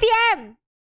 149 cm.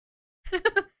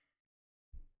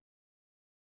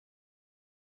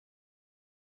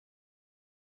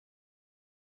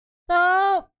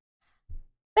 So,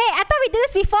 wait, I thought we did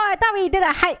this before. I thought we did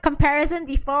a height comparison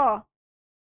before.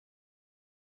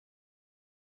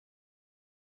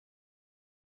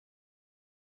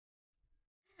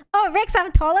 Oh, Rex,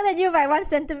 I'm taller than you by 1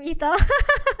 centimeter.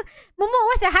 Mumu,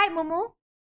 what's your height, Mumu?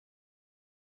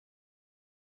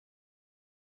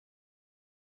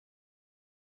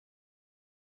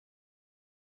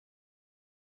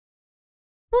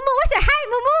 Mumu, what's your height,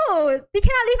 Mumu? You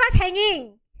cannot leave us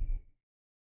hanging.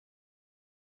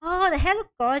 Oh, the hair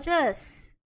looks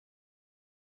gorgeous.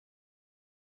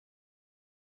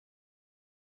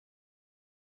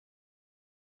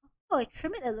 Oh, I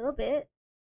trim it a little bit.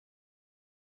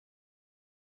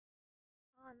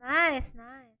 Oh, nice,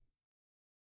 nice.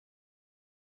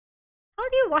 How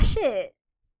do you wash it?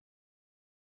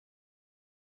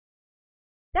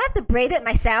 Do I have to braid it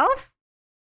myself?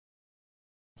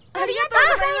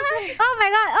 Oh my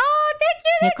god. Oh, thank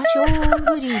you, メカショーン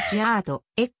ブリージアード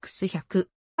X100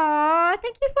 Oh,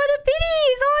 thank you for the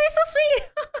biddies. Oh, you're so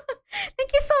sweet. Thank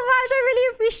you so much. I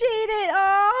really appreciate it.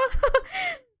 Oh.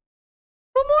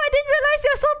 Momo, I didn't realize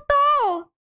you're so tall.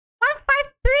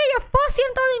 153. You're 4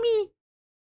 cm taller than me.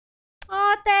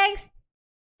 Oh, thanks.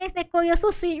 Thanks, Neko. You're so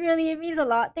sweet. Really, it means a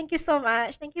lot. Thank you so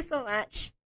much. Thank you so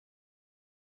much.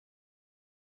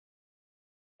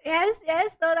 Yes,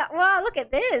 yes. So that, wow, look at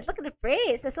this. Look at the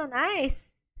braids. They're so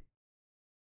nice.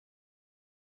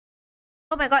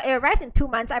 Oh my god, it arrived in 2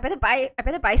 months. I better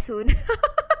buy soon.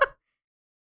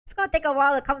 It's gonna take a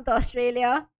while to come to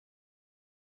Australia.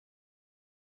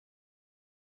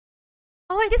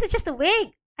 Oh wait, this is just a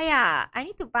wig. Yeah, I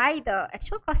need to buy the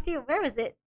actual costume. Where is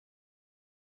it?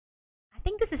 I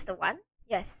think this is the one.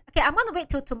 Yes. Okay, I'm gonna wait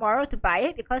till tomorrow to buy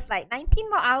it because like 19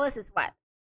 more hours is what?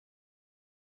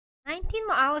 19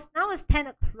 more hours. Now it's 10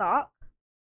 o'clock.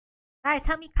 Guys,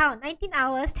 help me count. 19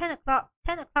 hours, 10 o'clock.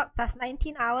 10 o'clock plus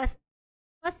 19 hours.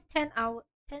 What's 10 hours?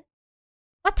 10?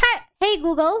 What time? Hey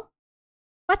Google.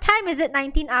 What time is it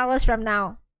 19 hours from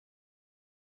now?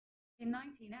 In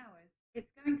 19 hours, it's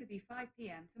going to be 5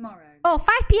 p.m. tomorrow. Oh,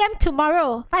 5 p.m.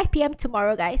 tomorrow. 5 p.m.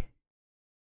 tomorrow, guys.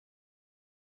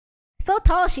 So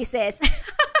tall, she says.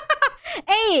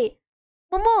 Hey,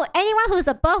 Momo, anyone who's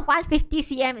above 150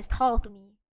 cm is tall to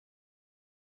me.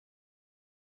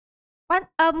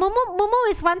 Momo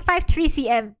is 153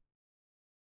 cm.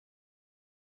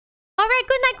 Alright,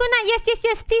 good night, good night. Yes, yes,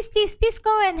 yes. Please, please, please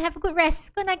go and have a good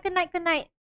rest. Good night, good night, good night.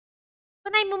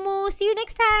 Good night, Momo. See you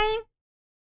next time.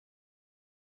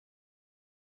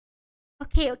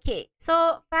 Okay, okay.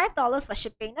 So $5 for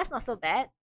shipping. That's not so bad.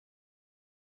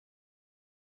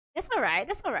 That's alright.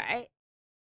 That's alright.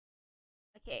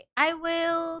 Okay, I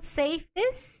will save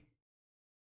this.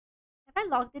 Have I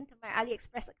logged into my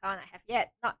AliExpress account? I have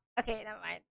yet. Not okay, never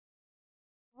mind.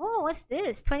 Oh, what's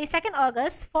this? 22nd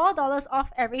August, $4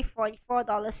 off every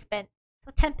 $44 spent.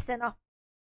 So 10% off.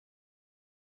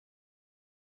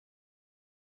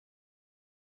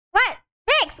 What?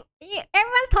 Rex!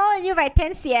 Everyone's taller than you by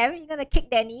 10 cm. You're gonna kick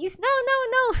their knees? No, no,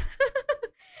 no.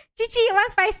 GG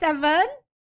 157.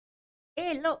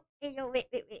 Hey, look. Hey, yo, wait,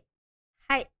 wait, wait.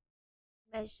 Height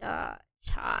measure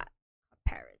chart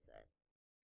comparison.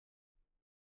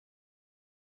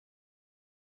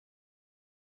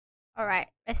 Alright,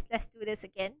 let's do this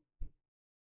again.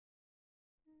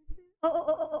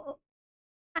 Oh.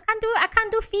 I can't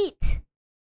do feet.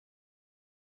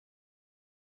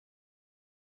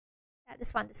 Yeah,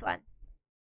 this one.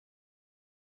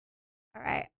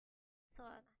 Alright. So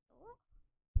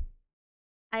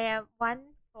I am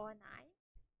 149.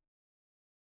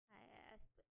 Let's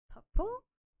put purple.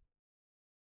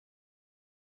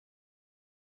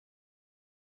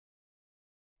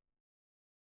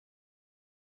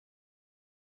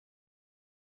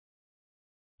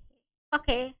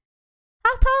 Okay.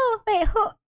 How tall? Wait,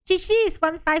 who? Gigi is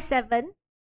 157.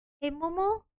 Hey,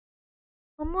 Momo.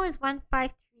 Momo is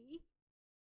 153.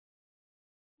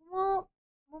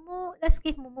 Momo. Let's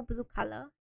give Momo blue color.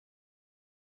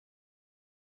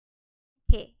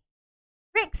 Okay.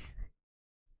 Rix.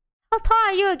 How tall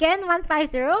are you again?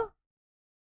 150?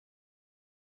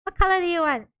 What color do you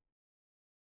want?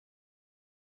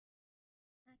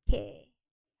 Okay.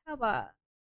 How about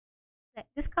like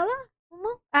this color?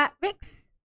 Momo? Rix.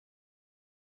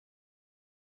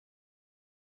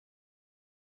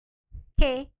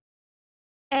 Okay.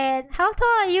 And how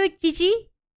tall are you, Gigi?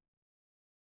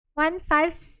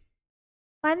 157?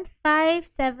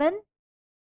 157?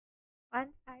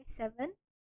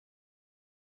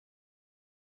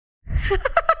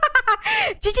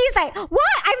 Gigi's like,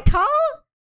 what? I'm tall?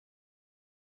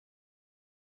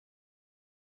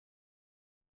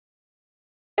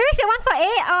 Rix, you're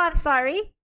 148? Oh, I'm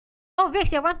sorry. Oh,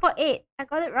 Rix, you're 148. I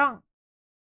got it wrong.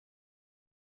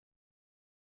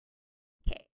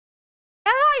 Okay.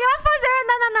 Oh, no, you're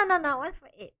 140. No.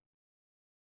 148.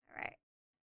 Alright.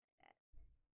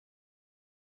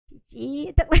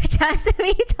 GG took the chance to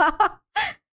be tall.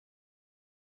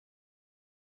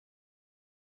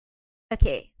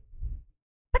 Okay.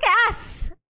 Look at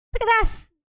us! Look at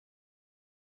us!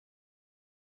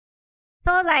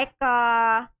 So like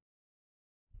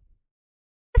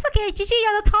it's okay, Gigi,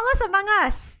 you're the tallest among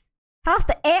us. How's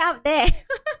the air up there?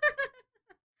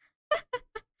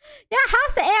 Yeah,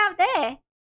 how's the air up there?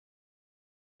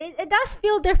 It does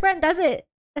feel different, does it?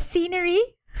 The scenery?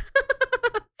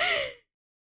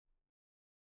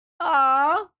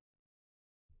 Aww.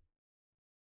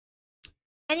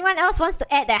 Anyone else wants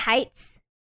to add their heights?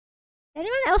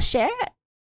 Anyone else share?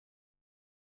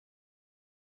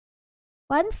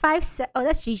 157. Oh,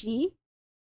 that's GG.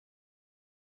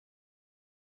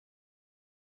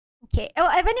 Okay. Oh,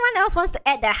 if anyone else wants to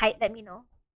add their height, let me know.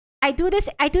 I do this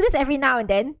every now and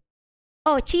then.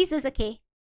 Oh, Jesus, okay.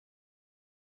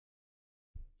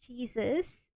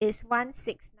 Jesus is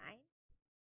 169.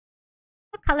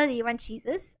 What color do you want,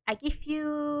 Jesus? I give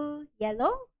you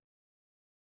yellow.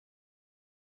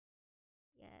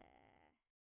 Yeah.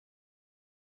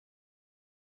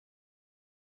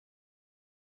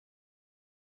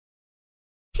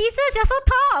 Jesus, you're so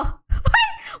tall.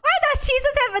 Why does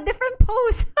Jesus have a different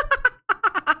pose?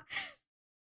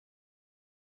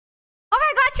 Oh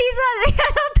my god, Jesus,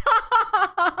 you're so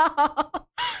tall.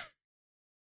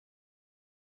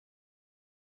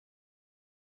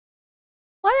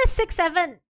 What is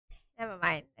 6'7"? Never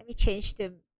mind. Let me change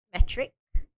to metric.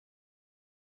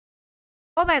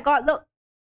 Oh my god, look.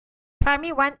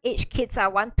 Primary 1 age kids are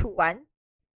 121.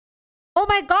 Oh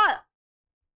my god!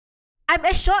 I'm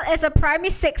as short as a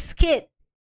primary 6 kid.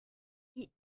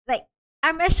 Like,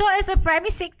 I'm as short as a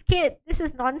primary 6 kid. This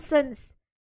is nonsense.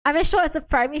 I'm as short as a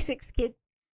primary 6 kid.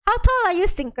 How tall are you,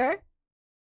 Stinker?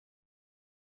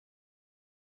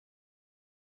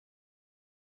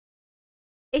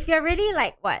 If you're really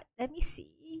like what? Let me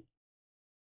see.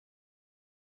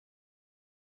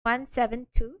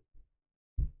 172.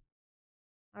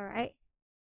 Alright.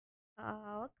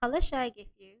 What color should I give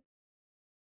you?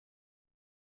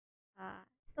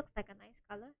 This looks like a nice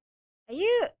color. Are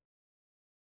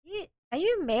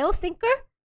you male, Stinker?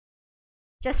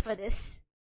 Just for this.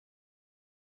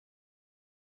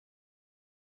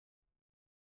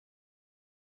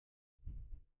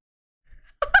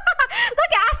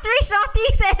 Look at us, 3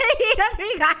 shorties and you got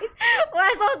 3 guys.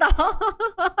 We're so tall.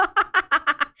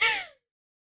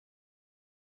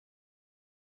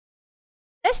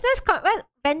 Let's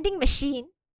vending machine.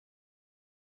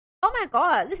 Oh my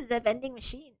god, this is a vending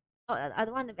machine. Oh, I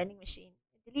don't want the vending machine.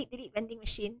 Delete vending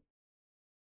machine.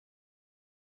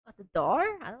 What's the door?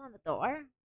 I don't want the door.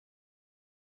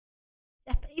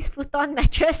 Japanese futon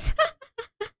mattress.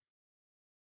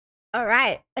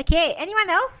 Alright. Okay, anyone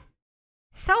else?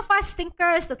 So far,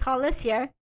 Stinker is the tallest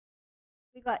here.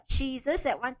 We got Jesus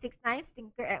at 169,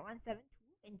 Stinker at 172,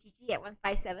 and Gigi at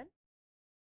 157.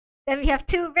 Then we have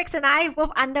 2, Rix and I,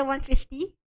 both under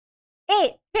 150.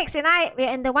 8, Rix and I, we're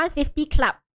in the 150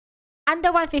 club.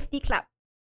 Under 150 club.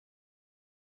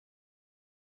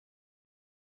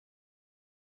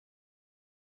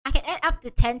 I can add up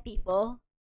to 10 people.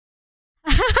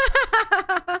 Gigi,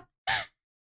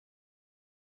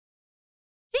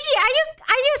 are you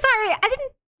sorry, I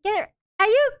didn't get it. Are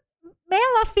you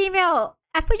male or female?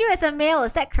 I put you as a male,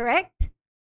 is that correct?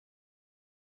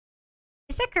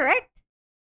 Is that correct?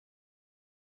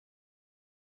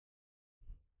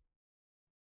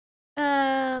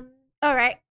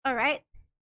 Alright.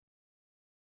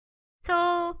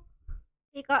 So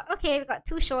we got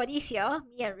 2 shorties here,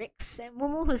 me and Rix, and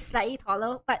Mumu who's slightly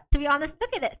taller. But to be honest,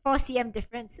 look at that 4 cm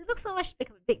difference. It looks so much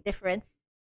big difference.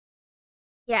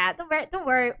 Yeah, don't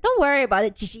worry about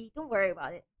it, Gigi. Don't worry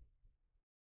about it.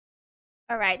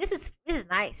 Alright, this is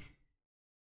nice.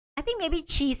 I think maybe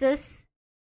cheeses.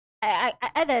 I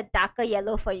add a darker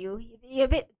yellow for you. You're a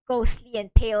bit ghostly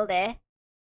and pale there.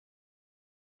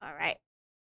 Alright.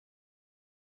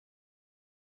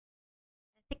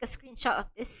 Take a screenshot of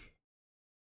this.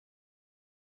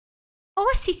 Oh,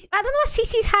 what's CC? I don't know what's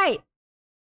CC's height.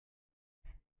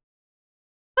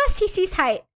 What's CC's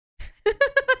height?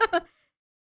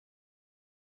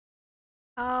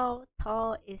 How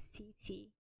tall is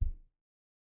CC?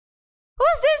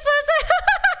 Who's this person?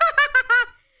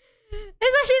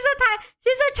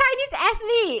 She's a Chinese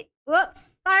athlete.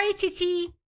 Whoops. Sorry,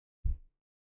 CC.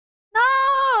 No!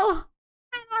 I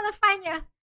don't want to find you.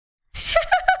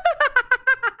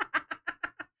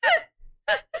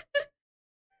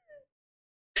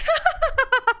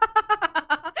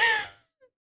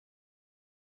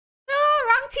 No,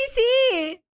 wrong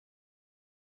CC.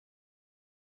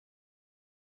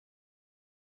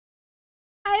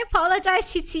 I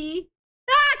apologize, CC.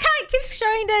 I can't keep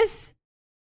showing this.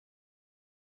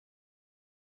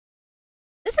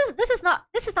 This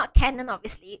is not canon,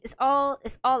 obviously. It's all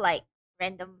like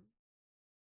random.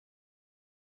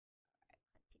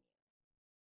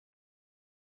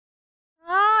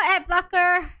 Oh, ad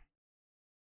blocker.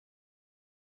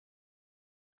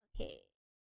 Okay.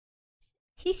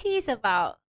 TC is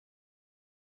about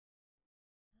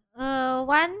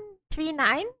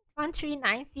 139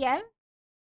 cm.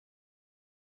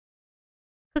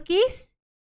 Cookies?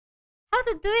 How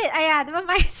to do it? Yeah, never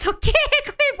mind. It's okay. I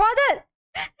can't be bothered.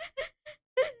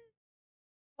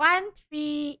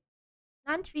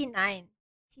 139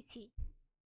 TC.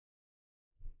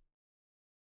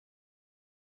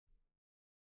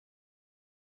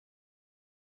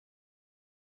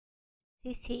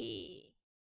 TC.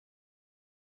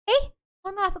 Eh?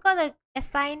 Oh no, I forgot the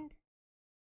assigned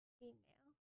female.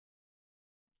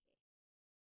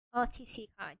 Oh, TC.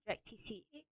 Direct TC.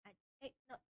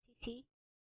 Not TC.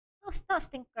 No, it's not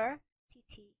Stinker.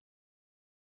 TT.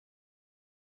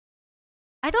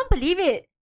 I don't believe it.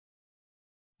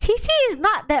 TT is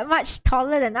not that much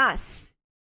taller than us.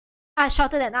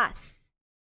 Shorter than us.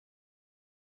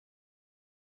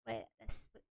 Wait, let's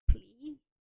put please.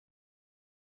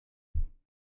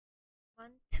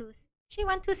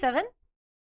 127?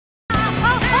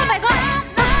 Oh my god!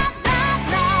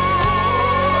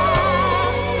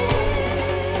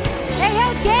 Hey,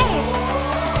 yo, Gabe!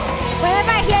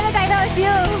 Whenever I hear this, I know it's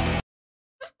you!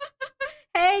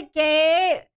 Hey,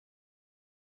 Gabe!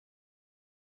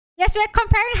 Yes, we're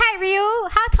comparing height, Ryu.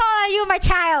 How tall are you, my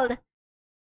child?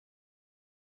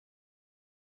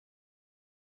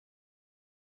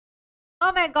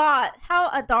 Oh my god,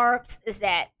 how adorbs is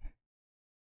that?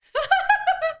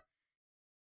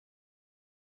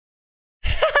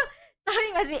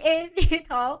 Something must be 8 feet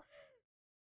tall.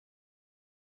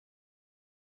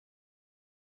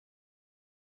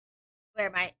 Where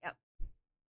am I? Yep.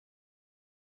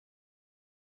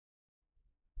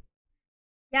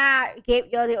 Yeah, Gabe,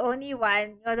 you're the only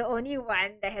one. You're the only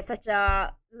one that has such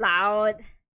a loud.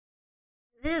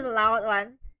 This is a loud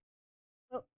one.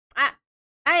 Oh, what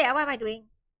am I doing?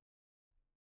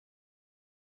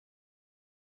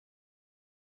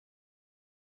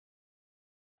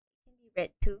 Can be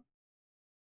red too.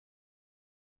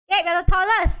 Gabe, you're the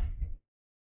tallest.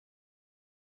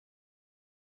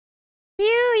 Ryu,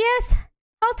 yes.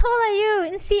 How tall are you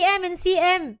in cm? In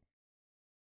cm.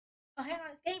 Oh, hang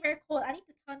on, it's getting very cold. I need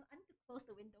to close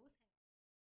the windows.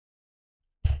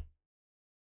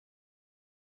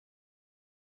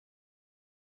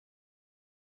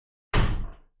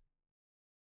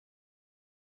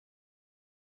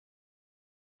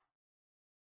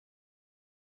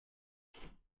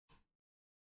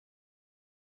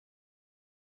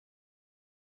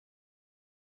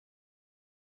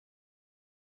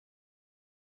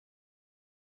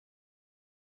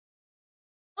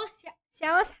 Oh,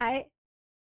 Xiao's height.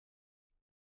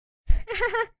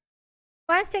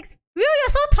 1'6". Ryu, you're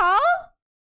so tall?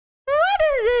 What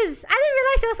is this? I didn't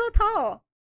realize you're so tall.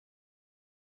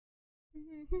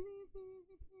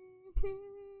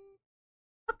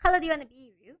 What color do you want to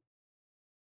be, Ryu?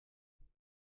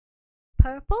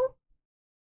 Purple?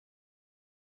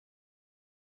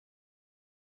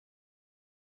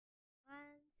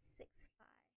 165.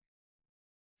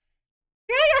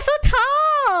 Ryu, you're so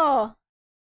tall!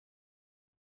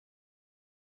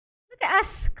 Look at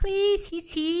us,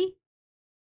 Cleese, he.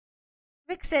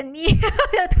 Rix and me,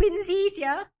 the twinsies,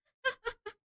 yeah.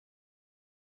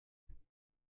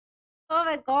 Oh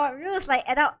my god, Ryu's like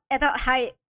adult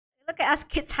height. Look at us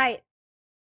kids' height.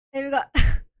 There we go.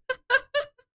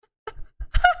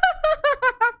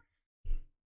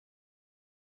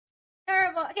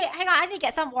 Terrible. Okay, hang on, I need to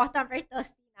get some water. I'm very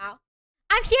thirsty now.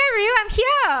 I'm here, Ryu, I'm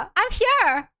here. I'm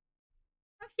here.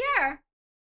 I'm here.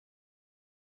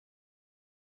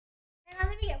 Hang on,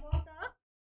 let me get water.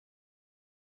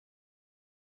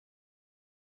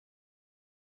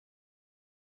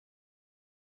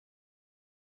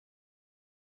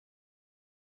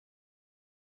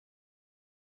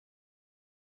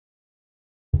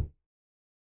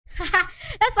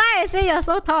 That's why I say you're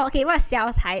so tall. Okay, what's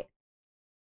Xiao's height?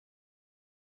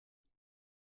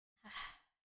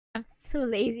 I'm so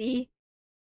lazy.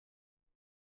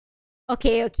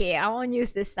 Okay, I won't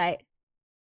use this side.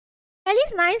 At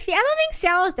least 9 feet. I don't think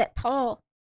Xiao is that tall.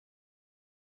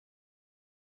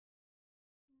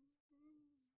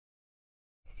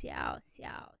 Xiao.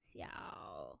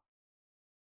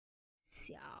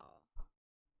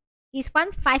 He's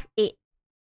 158.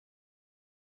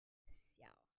 Xiao.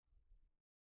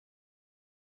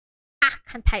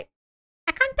 Can't type.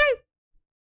 I can't type.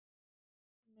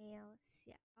 Male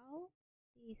Xiao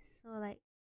He's so like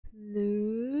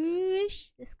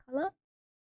bluish, this color.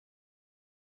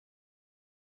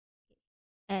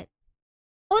 And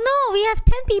oh no, we have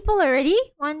 10 people already.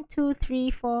 1, 2, 3,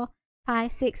 4,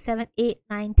 5, 6, 7, 8,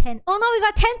 9, 10. Oh no, we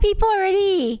got 10 people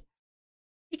already.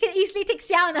 You can easily take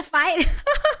Xiao in a fight.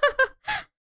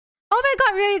 Oh my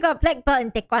god, really got black belt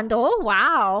in Taekwondo?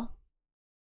 Wow.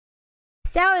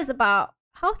 Xiao is about,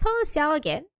 how tall is Xiao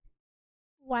again?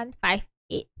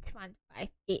 158.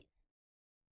 158.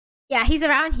 Yeah, he's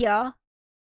around here.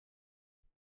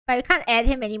 But we can't add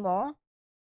him anymore.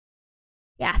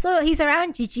 Yeah, so he's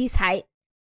around Gigi's height.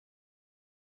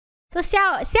 So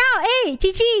Xiao, hey,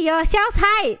 Gigi, you're Xiao's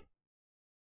height.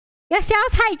 You're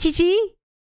Xiao's height, Gigi.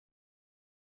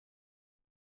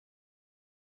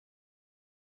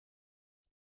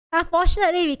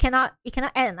 Unfortunately, we cannot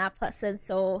add another person,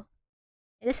 so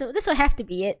this will have to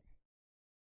be it.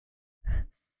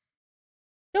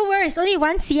 Don't worry, it's only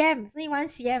 1 cm. It's only 1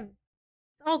 cm.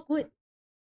 It's all good.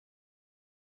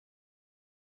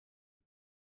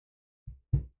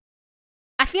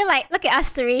 I feel like, look at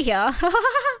us three here.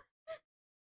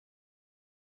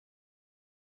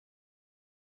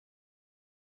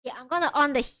 Yeah, I'm gonna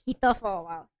on the heater for a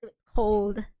while. It's a bit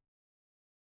cold.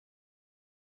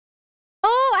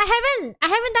 Oh, I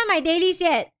haven't done my dailies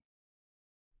yet.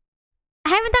 I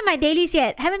haven't done my dailies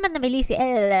yet. I haven't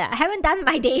done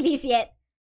my dailies yet.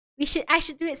 I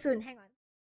should do it soon. Hang on.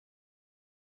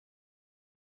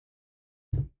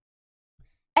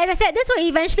 As I said, this will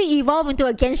eventually evolve into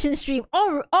a Genshin stream.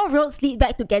 All roads lead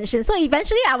back to Genshin. So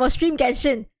eventually I will stream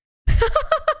Genshin.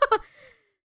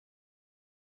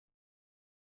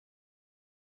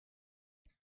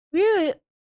 Really?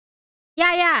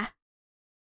 Yeah.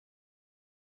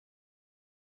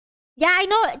 Yeah, I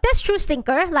know. That's true,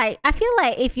 Stinker. Like, I feel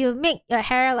like if you make your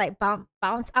hair like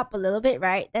bounce up a little bit,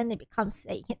 right? Then it becomes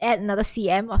like, you can add another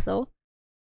cm or so.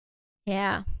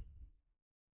 Yeah.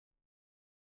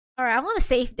 Alright, I'm gonna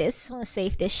save this. Okay.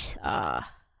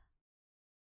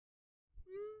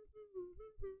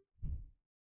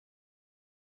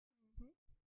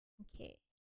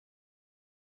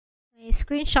 Let me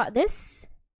screenshot this.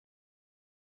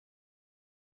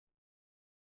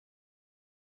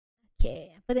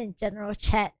 Okay, put it in general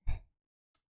chat.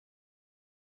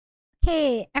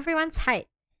 Okay, everyone's height.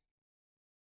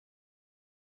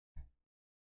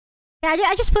 Yeah,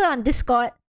 I just put it on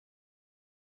Discord.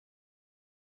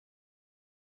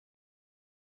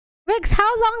 Riggs,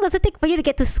 how long does it take for you to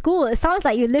get to school? It sounds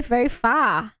like you live very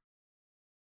far.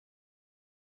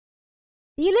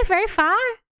 Do you live very far?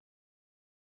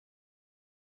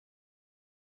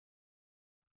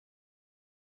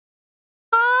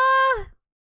 Oh,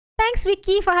 thanks,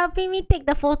 Vicky, for helping me take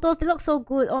the photos. They look so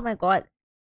good. Oh my god.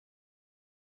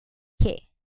 Okay.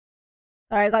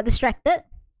 Sorry, I got distracted.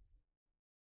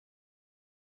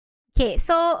 Okay,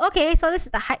 so this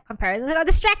is the height comparison. I got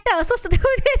distracted. I was supposed to do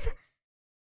this.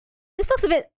 This looks a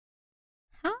bit...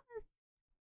 Huh?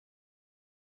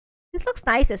 This looks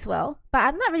nice as well. But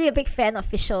I'm not really a big fan of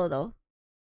Fischl though.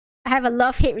 I have a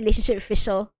love-hate relationship with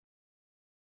Fischl.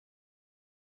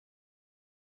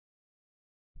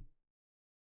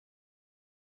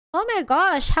 Oh my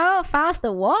gosh, how fast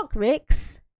the walk,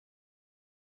 Rix?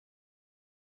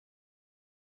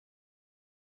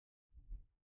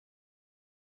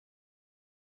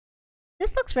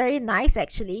 This looks very nice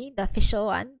actually, the Fischl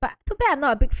one. But too bad I'm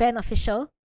not a big fan of Fischl.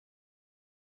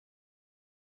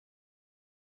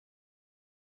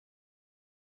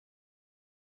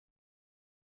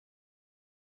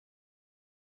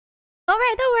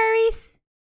 Alright, no worries.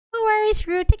 No worries,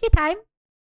 Rue. Take your time.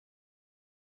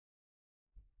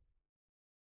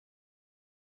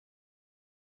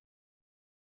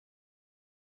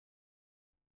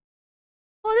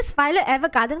 Oh, this Violet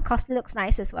Evergarden cosplay looks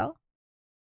nice as well.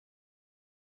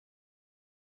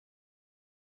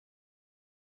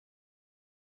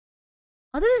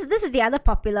 Oh, this is the other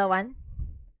popular one.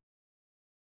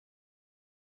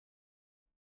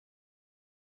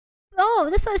 Oh,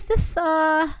 this is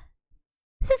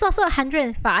also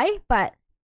 105, but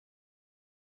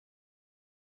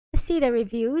let's see the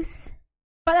reviews.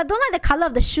 But I don't like the color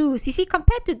of the shoes. You see,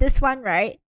 compared to this one,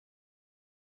 right?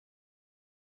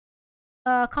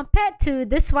 Compared to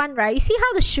this one, right? You see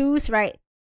how the shoes, right?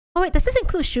 Oh wait, does this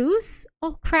include shoes?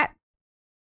 Oh crap.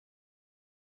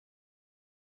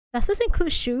 Does this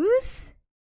include shoes?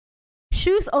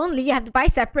 Shoes only, you have to buy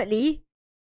separately.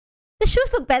 The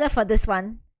shoes look better for this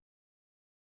one.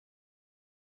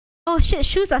 Oh shit,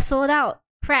 shoes are sold out.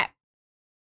 Crap.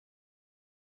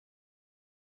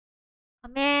 Oh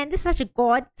man, this is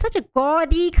such a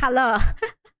gaudy color.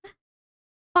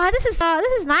 Oh, this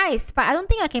is nice, but I don't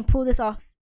think I can pull this off.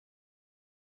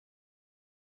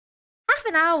 Half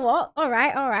an hour walk. All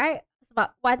right, all right. It's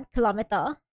about 1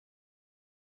 kilometer.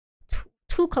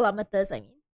 2 kilometers, I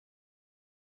mean.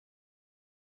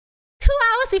 2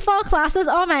 hours before classes.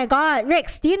 Oh my god.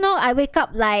 Rex, do you know I wake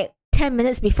up like 10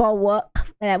 minutes before work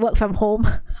when I work from home?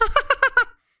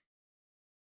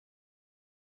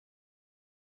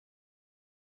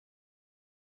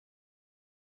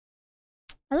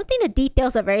 I don't think the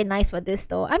details are very nice for this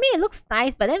though. I mean, it looks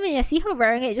nice, but then when you see her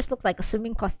wearing it, it just looks like a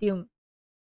swimming costume.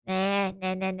 Nah,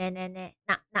 nah, nah, nah, nah, nah,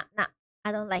 nah, nah, nah.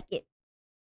 I don't like it.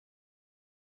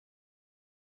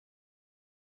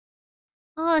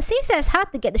 Oh, it seems that it's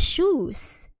hard to get the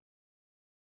shoes.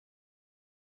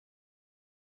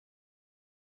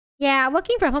 Yeah,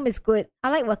 working from home is good. I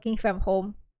like working from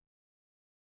home.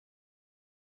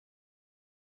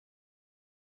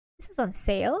 This is on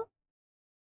sale.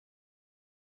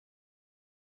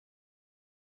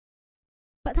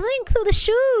 But it doesn't include the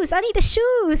shoes. I need the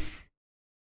shoes.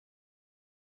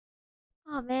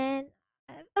 Oh man.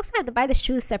 Looks like I have to buy the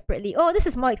shoes separately. Oh, this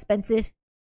is more expensive.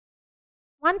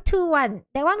 121.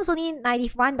 That one was only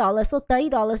 $91, so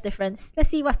 $30 difference. Let's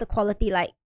see what's the quality like.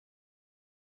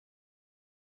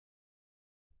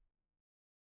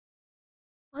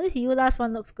 Oh, this Eula's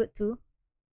one looks good too.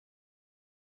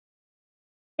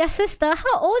 Your sister?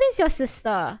 How old is your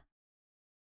sister?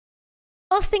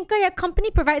 Oh, Stinker, your company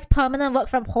provides permanent work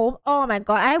from home. Oh my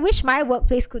god, I wish my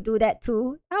workplace could do that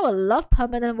too. I would love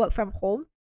permanent work from home.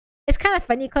 It's kind of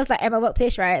funny because like at my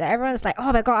workplace, right? Like everyone's like,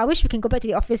 oh my god, I wish we can go back to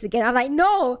the office again. I'm like,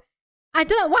 no, I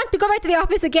do not want to go back to the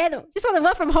office again. I just want to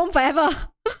work from home forever.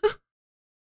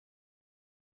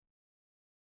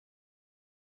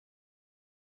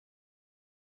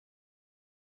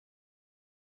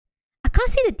 I can't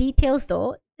see the details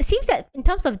though. It seems that in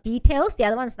terms of details, the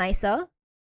other one's nicer.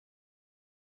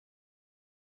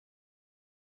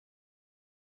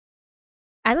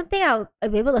 I don't think I'll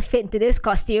be able to fit into this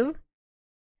costume.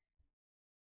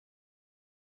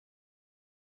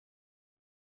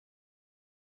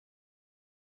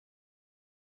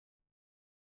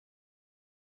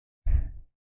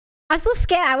 I'm so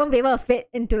scared I won't be able to fit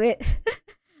into it.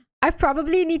 I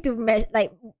probably need to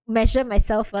measure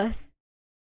myself first.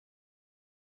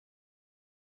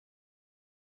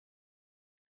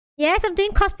 Yes, I'm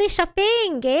doing cosplay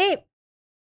shopping, Gabe.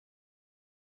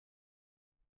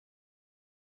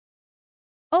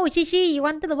 Oh, Gigi, you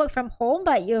wanted to work from home,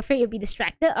 but you're afraid you'll be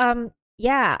distracted.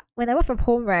 Yeah. When I work from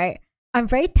home, right, I'm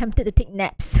very tempted to take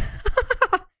naps.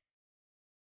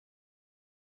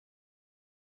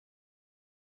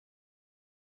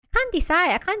 Can't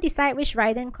decide. I can't decide which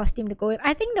Raiden costume to go with.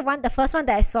 I think the first one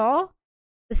that I saw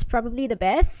is probably the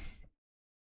best.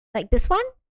 Like this one.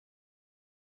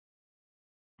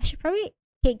 I should probably.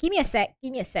 Okay, give me a sec.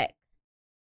 Give me a sec.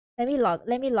 Let me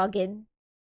log in.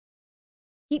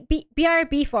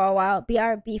 BRB for a while.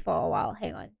 BRB for a while.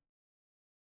 Hang on.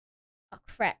 Oh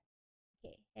crap.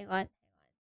 Okay, hang on.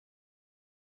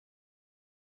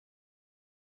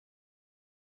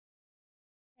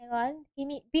 Hang on. Give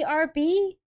me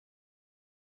BRB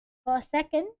for a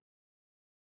second.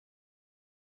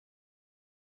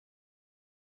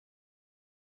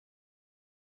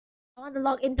 I want to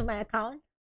log into my account.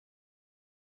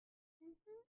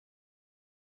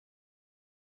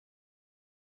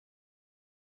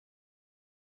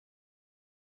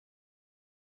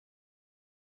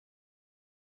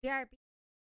 BRB.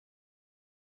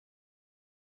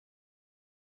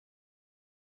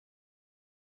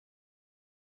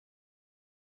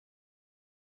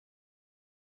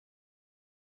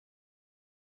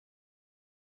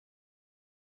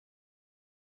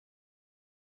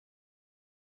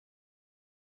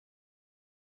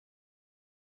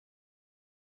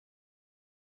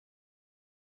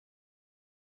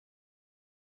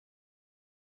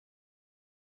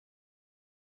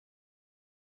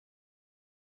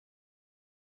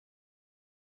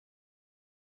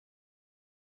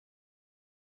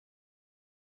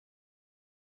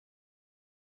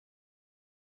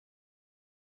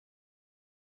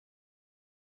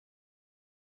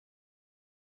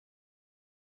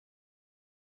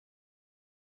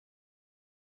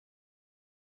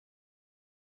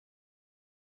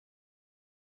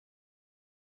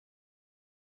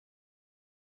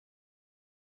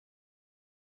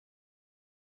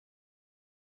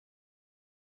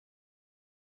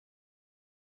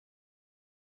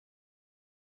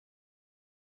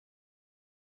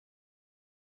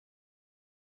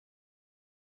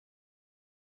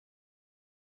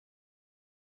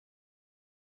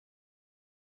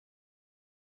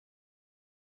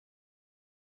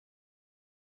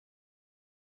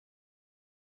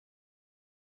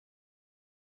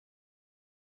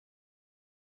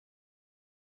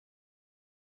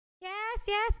 Yes,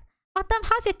 yes. Autumn,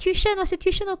 how's your tuition? Was your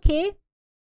tuition okay?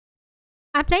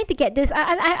 I'm planning to get this.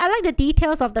 I like the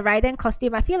details of the Raiden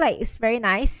costume. I feel like it's very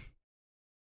nice.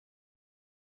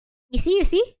 You see, you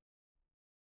see?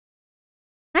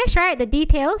 Nice, right? The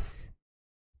details.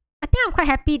 I think I'm quite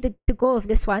happy to go with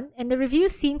this one. And the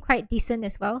reviews seem quite decent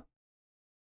as well.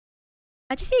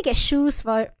 I just need to get shoes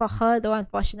for her though,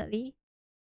 unfortunately.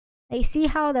 Like, see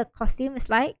how the costume is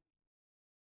like?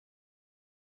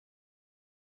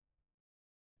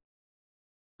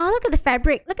 Oh, look at the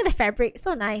fabric. Look at the fabric.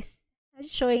 So nice. I'm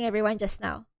just showing everyone just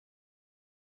now.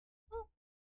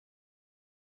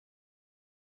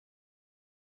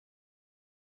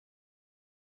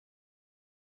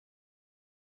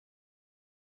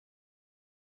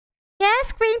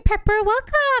 Yes, Green Pepper,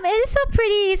 welcome! It is so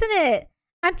pretty, isn't it?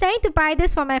 I'm planning to buy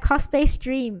this for my cosplay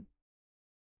stream.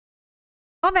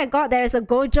 Oh my god, there is a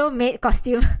Gojo maid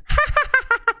costume.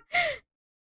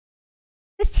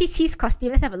 This Chi-Chi's costume.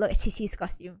 Let's have a look at Chi-Chi's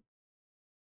costume.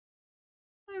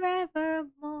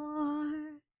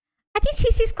 Forevermore. I think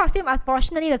Chi-Chi's costume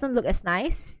unfortunately doesn't look as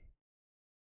nice.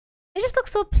 It just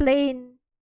looks so plain.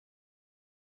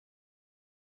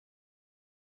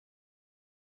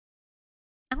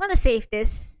 I'm gonna save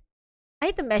this. I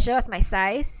need to measure what's my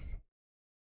size.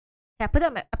 Okay, I put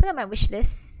it on my wish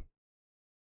list.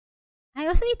 I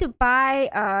also need to buy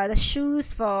the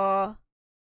shoes for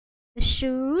the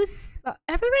shoes. But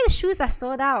everywhere the shoes are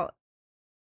sold out.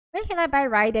 Where can I buy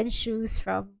Raiden shoes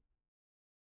from?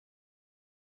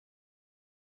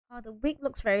 Oh, the wig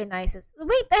looks very nice. The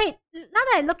wig, hey, now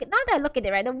that I look at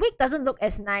it, right, the wig doesn't look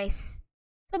as nice.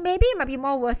 So maybe it might be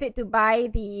more worth it to buy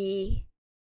the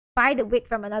wig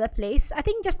from another place. I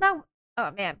think just now.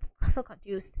 Oh man, I'm so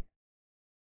confused.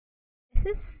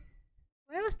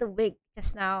 Where was the wig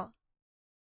just now?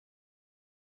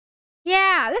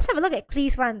 Yeah, let's have a look at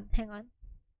Clee's one. Hang on.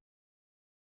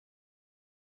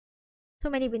 Too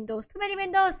many windows. Too many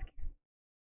windows.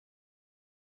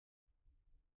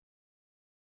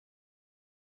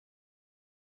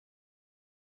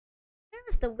 Where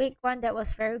was the wig one that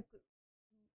was very good,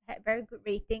 had very good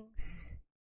ratings?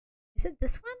 Is it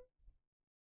this one?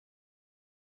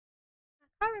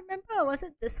 I can't remember. Was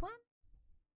it this one?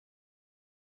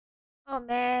 Oh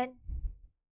man.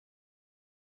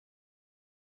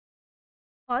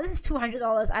 Oh, this is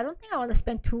 $200. I don't think I want to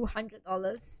spend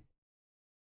 $200.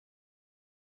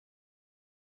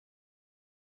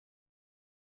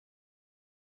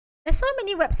 There's so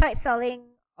many websites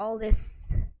selling all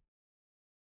this.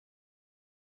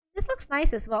 This looks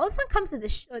nice as well. This one comes with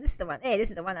the. Oh, this is the one. Hey, this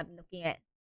is the one I'm looking at.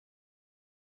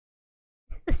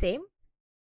 Is this the same?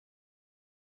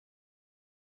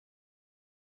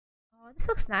 Oh, this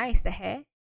looks nice. The hair.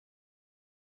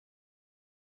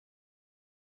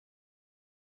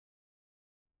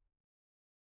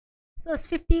 So it's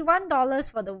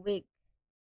 $51 for the wig.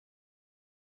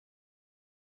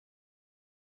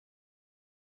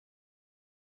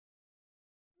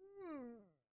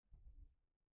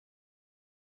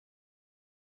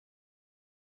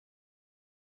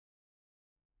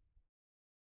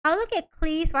 I'll look at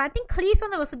Clee's one. I think Clee's one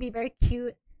will also be very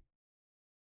cute.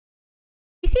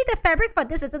 You see, the fabric for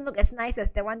this doesn't look as nice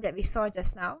as the one that we saw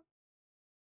just now.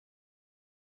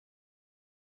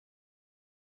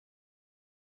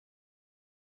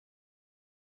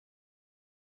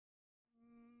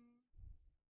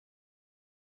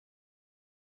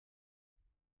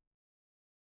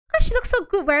 How come she looks so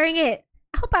good wearing it?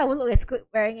 I hope I will look as good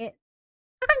wearing it.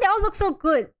 How come they all look so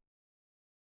good?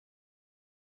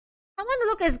 I want to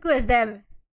look as good as them.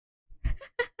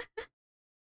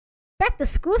 Back to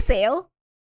school sale?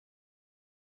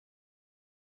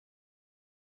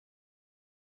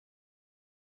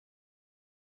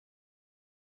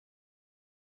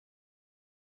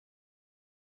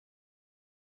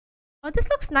 Oh, this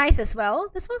looks nice as well.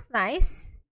 This looks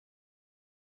nice.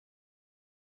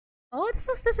 Oh, this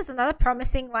is another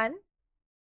promising one.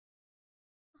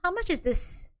 How much is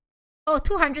this? Oh,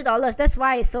 $200. That's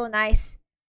why it's so nice.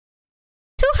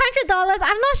 $200? I'm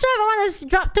not sure if I want to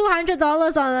drop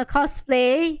 $200 on a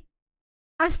cosplay.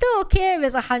 I'm still okay if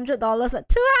it's $100, but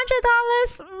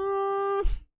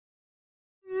 $200?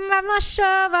 I'm not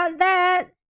sure about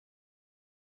that.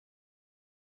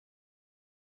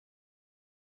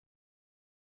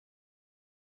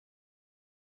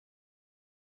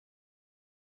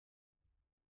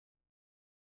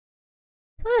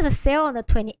 So there's a sale on the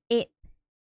 28th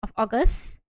of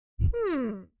August.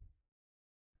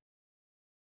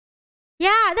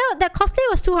 Yeah, that cosplay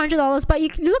was $200, but you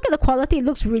look at the quality, it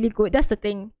looks really good. That's the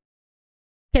thing.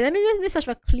 Okay, let me search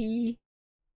for Klee.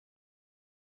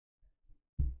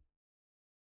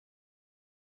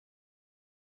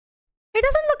 It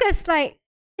doesn't look as like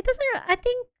it doesn't.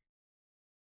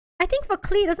 I think for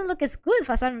Klee it doesn't look as good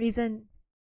for some reason.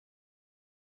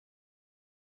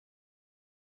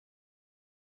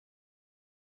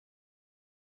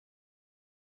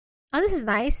 Oh, this is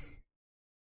nice.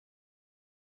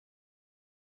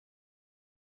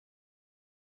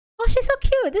 Oh, she's so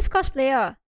cute. This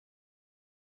cosplayer.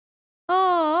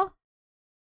 Oh.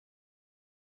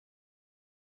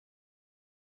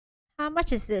 How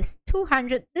much is this?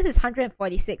 200. This is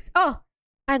 146. Oh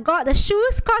my god, the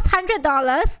shoes cost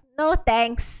 $100. No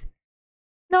thanks.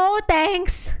 No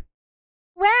thanks.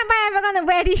 Where am I ever gonna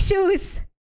wear these shoes?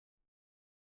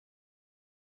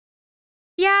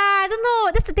 Yeah, I don't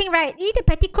know. That's the thing, right? You need a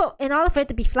petticoat in order for it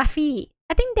to be fluffy.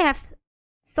 I think they have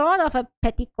sort of a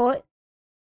petticoat.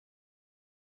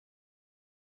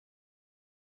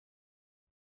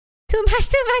 Too much,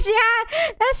 too much.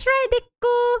 Yeah, that's right,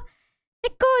 Neko.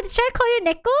 Neko, should I call you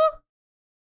Neko?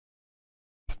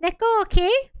 Is Neko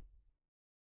okay?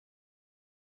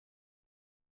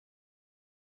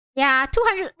 Yeah,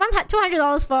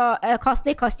 $200 for a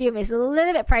cosplay costume is a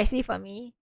little bit pricey for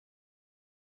me.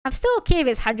 I'm still okay if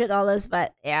it's $100,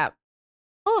 but yeah.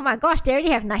 Oh my gosh, they already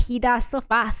have Nahida so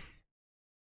fast.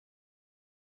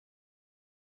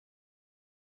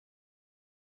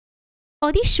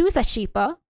 Oh, these shoes are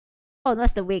cheaper. Oh,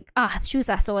 that's the wig. Ah, shoes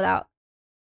are sold out.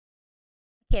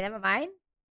 Okay, never mind.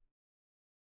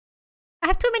 I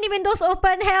have too many windows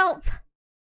open. Help!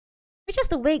 Which is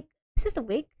the wig? Is this the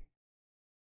wig?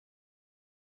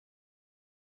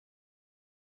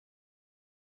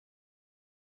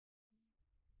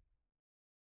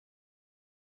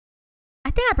 I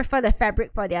think I prefer the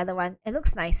fabric for the other one. It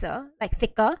looks nicer, like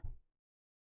thicker.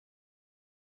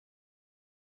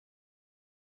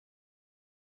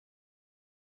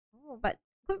 Oh, but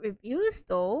good reviews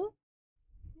though.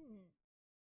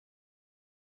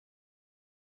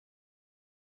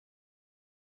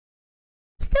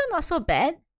 Still not so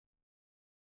bad.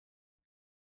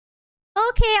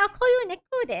 Okay, I'll call you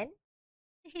Neko then.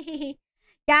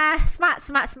 Yeah, smart,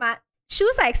 smart, smart.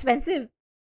 Shoes are expensive.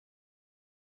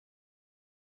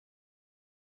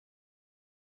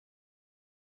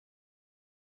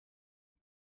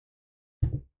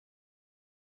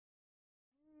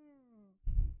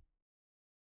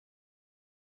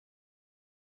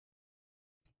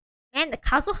 Man, the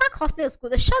Kazuha cosplay looks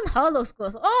good. The Shun-He looks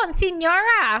good. Oh, and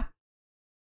Signora!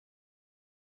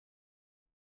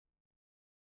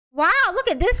 Wow, look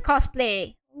at this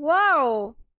cosplay.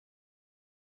 Whoa.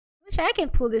 Wish I can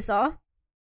pull this off.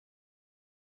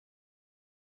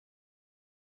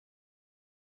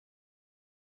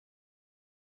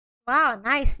 Wow,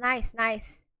 nice, nice,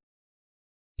 nice.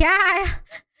 Yeah,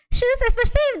 shoes,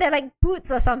 especially if they're like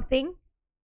boots or something.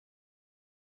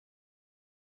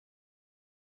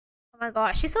 Oh my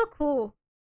god, she's so cool.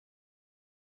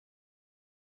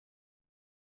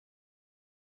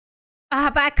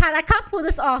 But I can't pull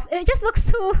this off. It just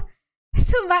looks too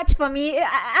much for me.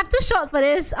 I'm too short for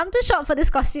this. I'm too short for this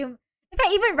costume. In fact,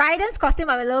 even Raiden's costume,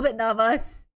 I'm a little bit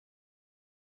nervous.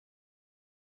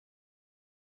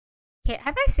 Okay,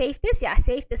 have I saved this? Yeah, I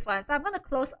saved this one. So I'm gonna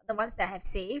close the ones that I have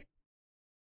saved.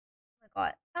 Oh my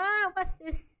god. Ah, what's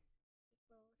this?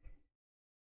 Close.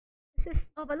 This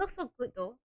is, oh, but it looks so good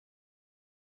though.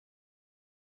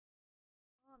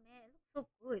 Oh man, it looks so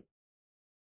good.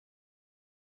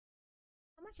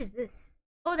 How much is this?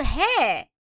 Oh, the hair.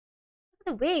 Look at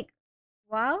the wig.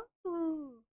 Wow.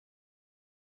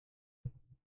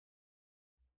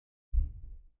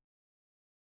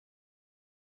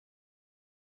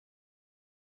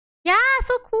 Yeah,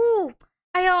 so cool.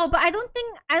 Ayo, but I don't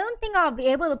think I'll be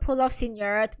able to pull off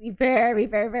Signora, to be very,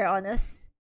 very, very honest.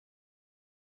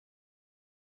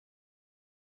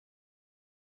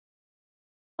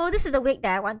 Oh, this is the wig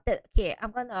that I wanted. Okay,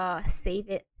 I'm gonna save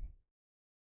it.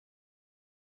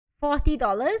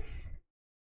 $40.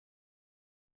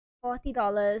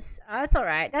 $40. That's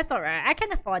alright. That's alright. I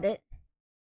can afford it.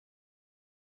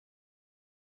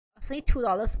 It's only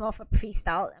 $2 more for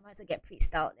pre-styled. I might as well get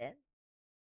pre-styled then.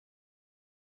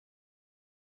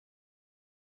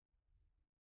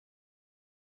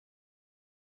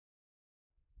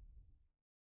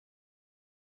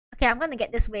 Okay, I'm gonna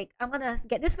get this wig. I'm gonna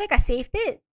get this wig. I saved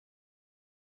it.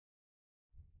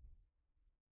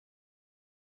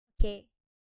 Okay.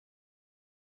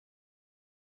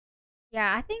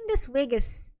 Yeah, I think this wig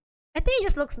is... I think it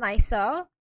just looks nicer.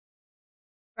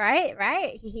 Right?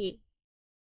 Right? Hehe.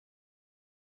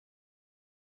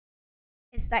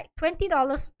 It's like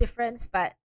 $20 difference,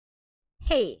 but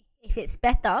hey, if it's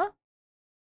better.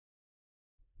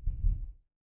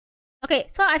 Okay,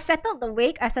 so I've settled the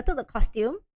wig. I settled the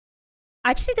costume.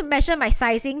 I just need to measure my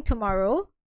sizing tomorrow.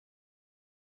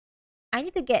 I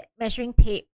need to get measuring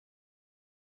tape.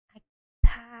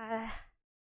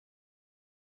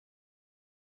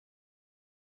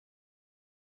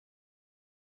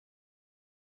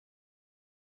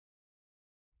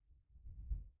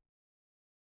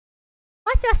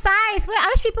 What's your size? Well, I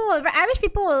wish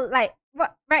people will like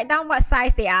write down what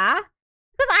size they are,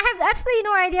 because I have absolutely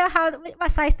no idea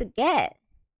what size to get.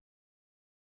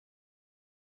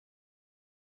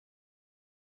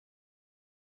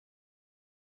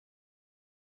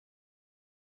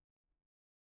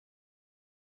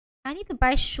 I need to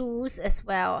buy shoes as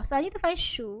well, so I need to find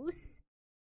shoes.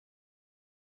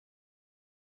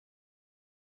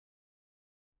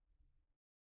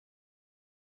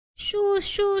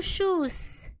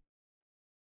 Shoes.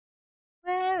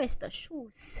 Where is the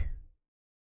shoes?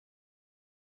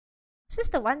 Is this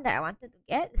the one that I wanted to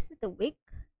get? Is this the wig?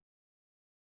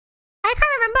 I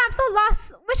can't remember. I'm so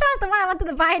lost. Which one is the one I wanted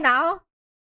to buy now?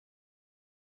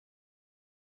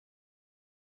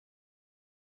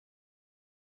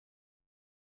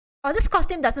 Oh, this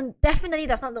costume definitely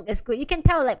does not look as good. You can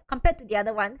tell, like, compared to the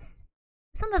other ones.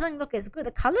 This one doesn't look as good.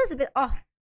 The color is a bit off.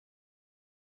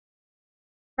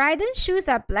 Raiden's shoes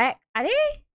are black. Are they?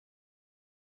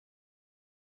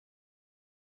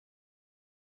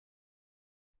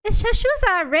 Her shoes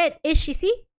are red-ish, you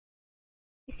see?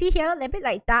 You see here? They're a bit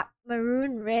like dark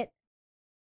maroon red.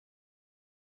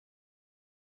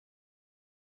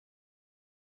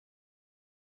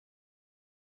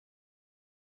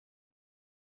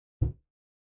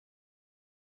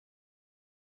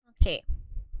 Okay.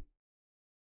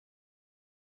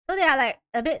 So they are like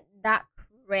a bit dark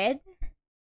red.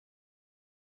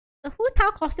 The Hu Tao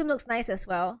costume looks nice as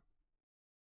well.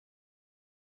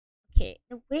 Okay,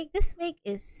 the wig. This wig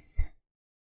is...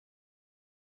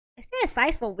 Is there a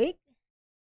size for wig?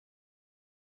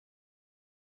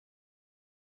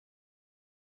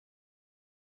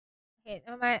 Okay,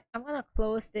 never mind. I'm gonna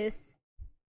close this.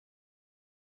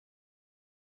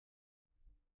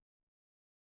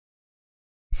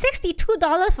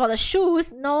 $62 for the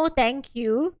shoes? No, thank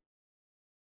you.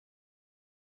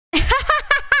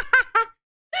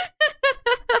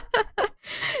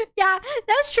 Yeah,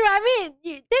 that's true. I mean,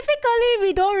 typically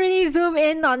we don't really zoom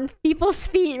in on people's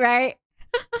feet, right?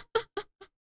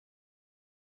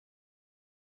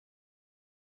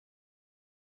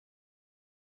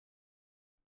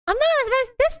 I'm not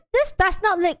gonna this does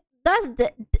not look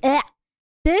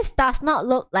this does not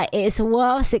look like it's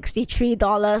worth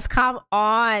 $63. Come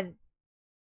on.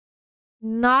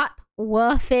 Not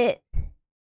worth it.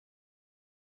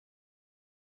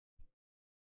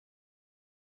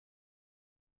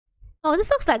 Oh,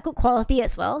 this looks like good quality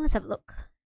as well. Let's have a look.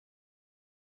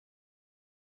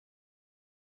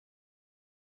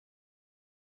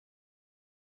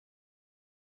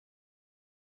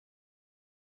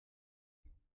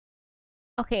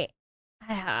 Okay.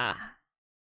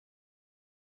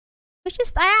 Which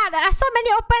is there are so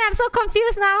many open. I'm so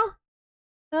confused now.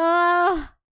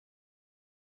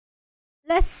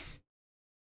 Let's.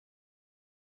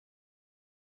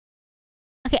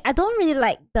 Okay, I don't really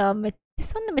like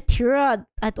this one. The material,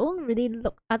 I don't really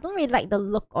like the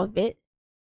look of it.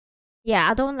 Yeah,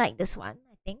 I don't like this one.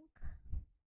 I think.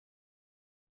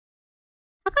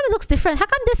 How come it looks different? How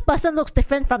come this person looks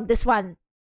different from this one?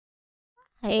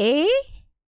 Hey,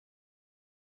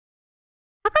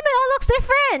 how come it all looks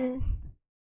different?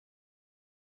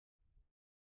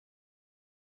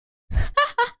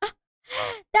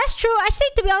 That's true. Actually,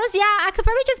 to be honest, yeah, I could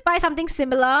probably just buy something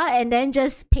similar and then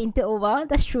just paint it over.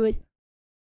 That's true.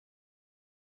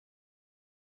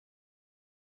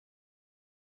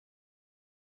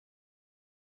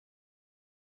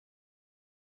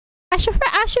 I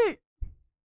should.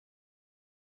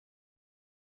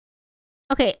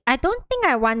 Okay, I don't think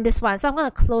I want this one, so I'm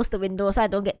gonna close the window so I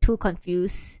don't get too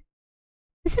confused.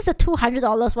 This is the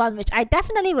 $200 one, which I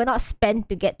definitely will not spend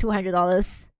to get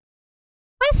 $200.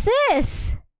 What's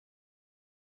this?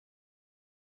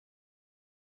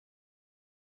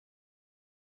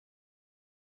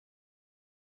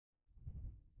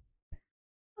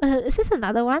 Is this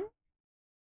another one?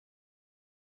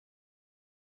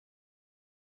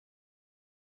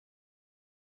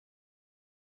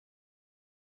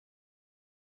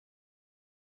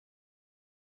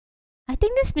 I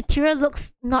think this material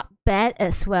looks not bad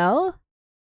as well.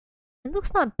 It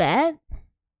looks not bad.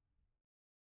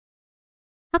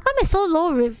 How come it's so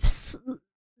low?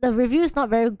 The review is not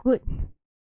very good.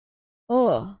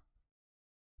 Oh.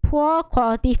 Poor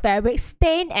quality fabric,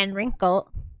 stained and wrinkled.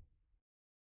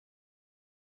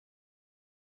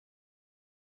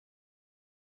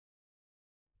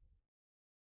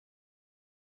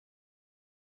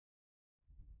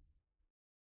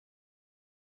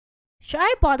 Should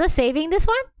I bother saving this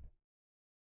one?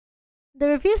 The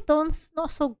reviews don't not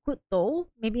so good though.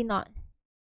 Maybe not.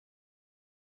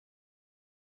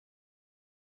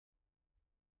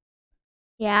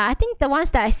 Yeah, I think the ones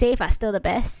that I save are still the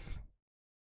best.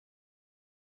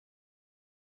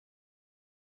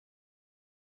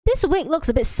 This wig looks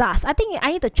a bit sus. I think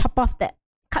I need to chop off that,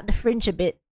 cut the fringe a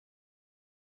bit.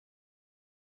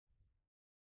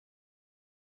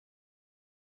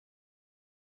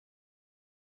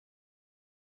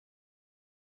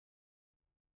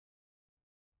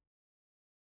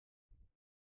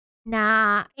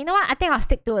 Nah, you know what? I think I'll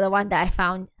stick to the one that I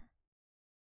found.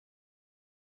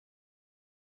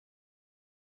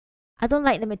 I don't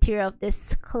like the material of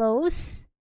this clothes.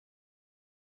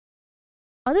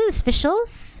 Oh, this is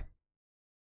officials?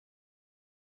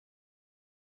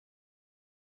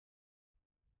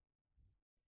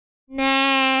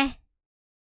 Nah.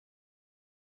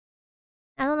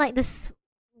 I don't like this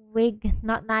wig.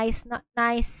 Not nice, not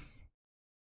nice.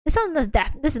 This one is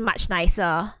this is much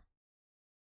nicer.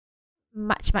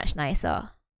 Much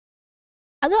nicer.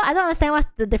 I don't understand what's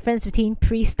the difference between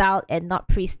pre-styled and not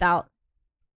pre-styled.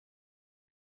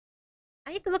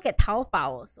 I need to look at Taobao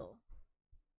also.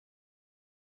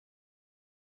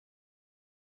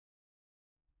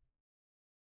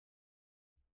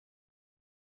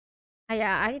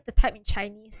 Yeah, I need to type in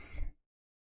Chinese.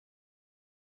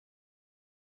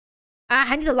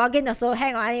 I need to log in also.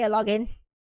 Hang on, I need to log in.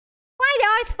 Why they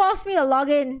always force me to log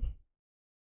in?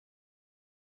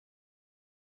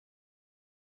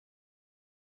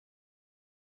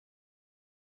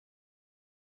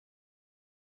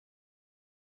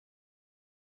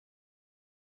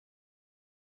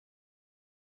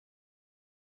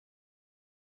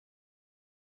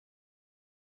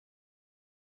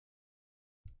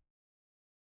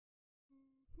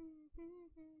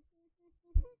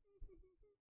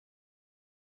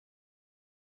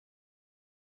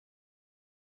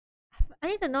 I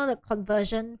need to know the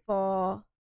conversion for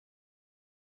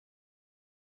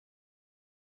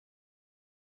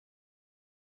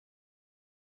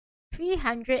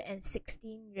yuan.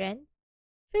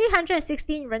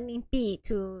 316 renminbi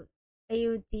to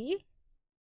AUD.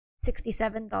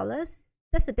 $67.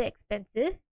 That's a bit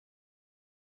expensive.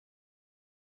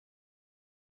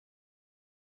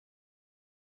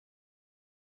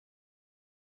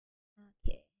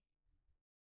 Okay.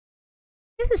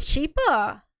 This is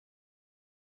cheaper.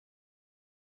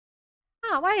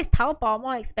 Why is Taobao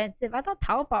more expensive? I thought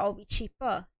Taobao would be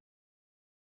cheaper.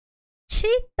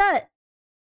 Cheated.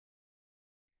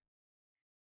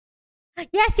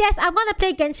 Yes, I'm gonna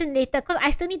play Genshin later because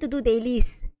I still need to do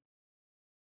dailies.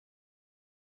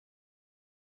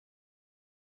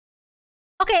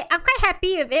 Okay, I'm quite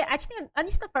happy with it. I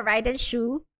just look for Raiden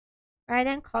shoe.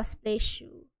 Raiden cosplay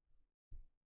shoe.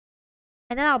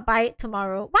 And then I'll buy it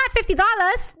tomorrow. What?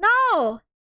 $50? No!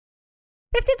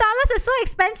 $50 is so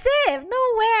expensive!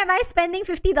 No way am I spending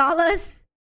 $50.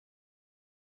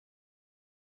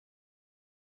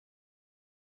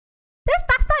 This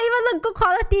does not even look good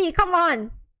quality. Come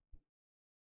on.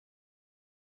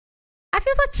 I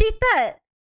feel so cheated.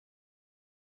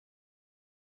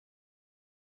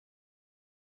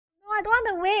 No, I don't want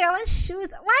the wig. I want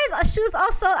shoes. Why is our shoes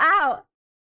all sold out?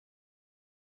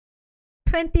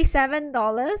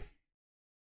 $27?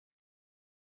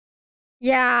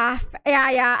 Yeah.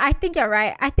 I think you're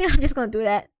right. I think I'm just gonna do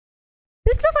that.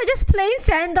 This looks like just plain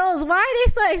sandals. Why are they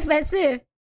so expensive?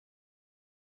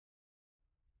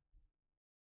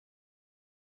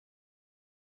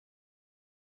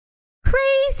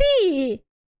 Crazy!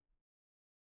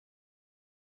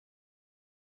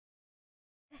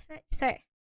 Sorry.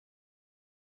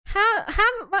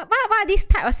 What are these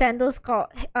type of sandals called?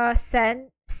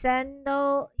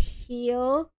 Sandal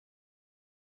heel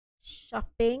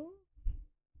shopping.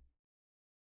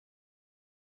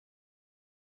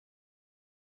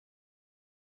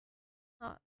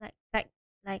 Oh, like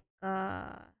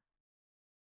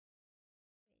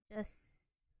just.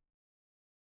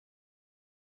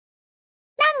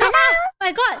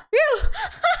 My God, Ryu!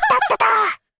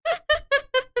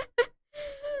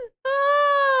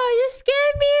 Oh, you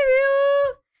scared me,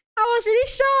 Ryu! I was really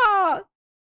shocked.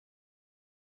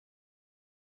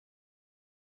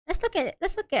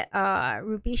 Let's look at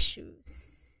Ruby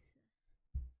shoes.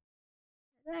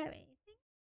 Do I have anything?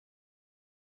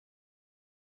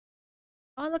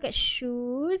 I wanna look at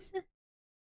shoes.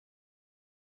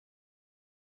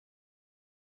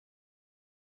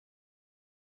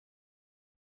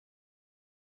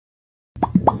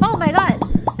 Oh my God! Oh,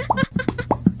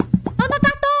 not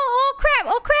that though! Oh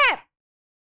crap!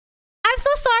 I'm so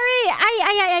sorry!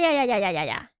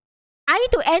 Yeah. I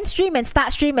need to end stream and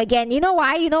start stream again. You know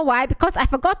why? You know why? Because I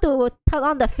forgot to turn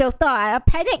on the filter. I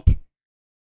panicked.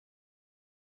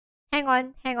 Hang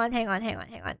on.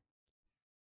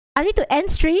 I need to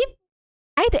end stream.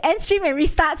 I need to end stream and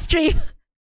restart stream.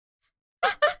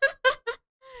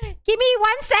 Give me 1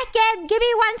 second. Give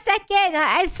me 1 second.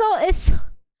 It's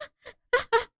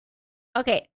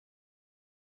okay.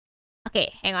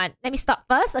 Okay, hang on. Let me stop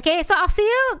first. Okay, so I'll see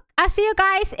you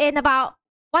guys in about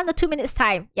 1 or 2 minutes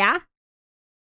time. Yeah.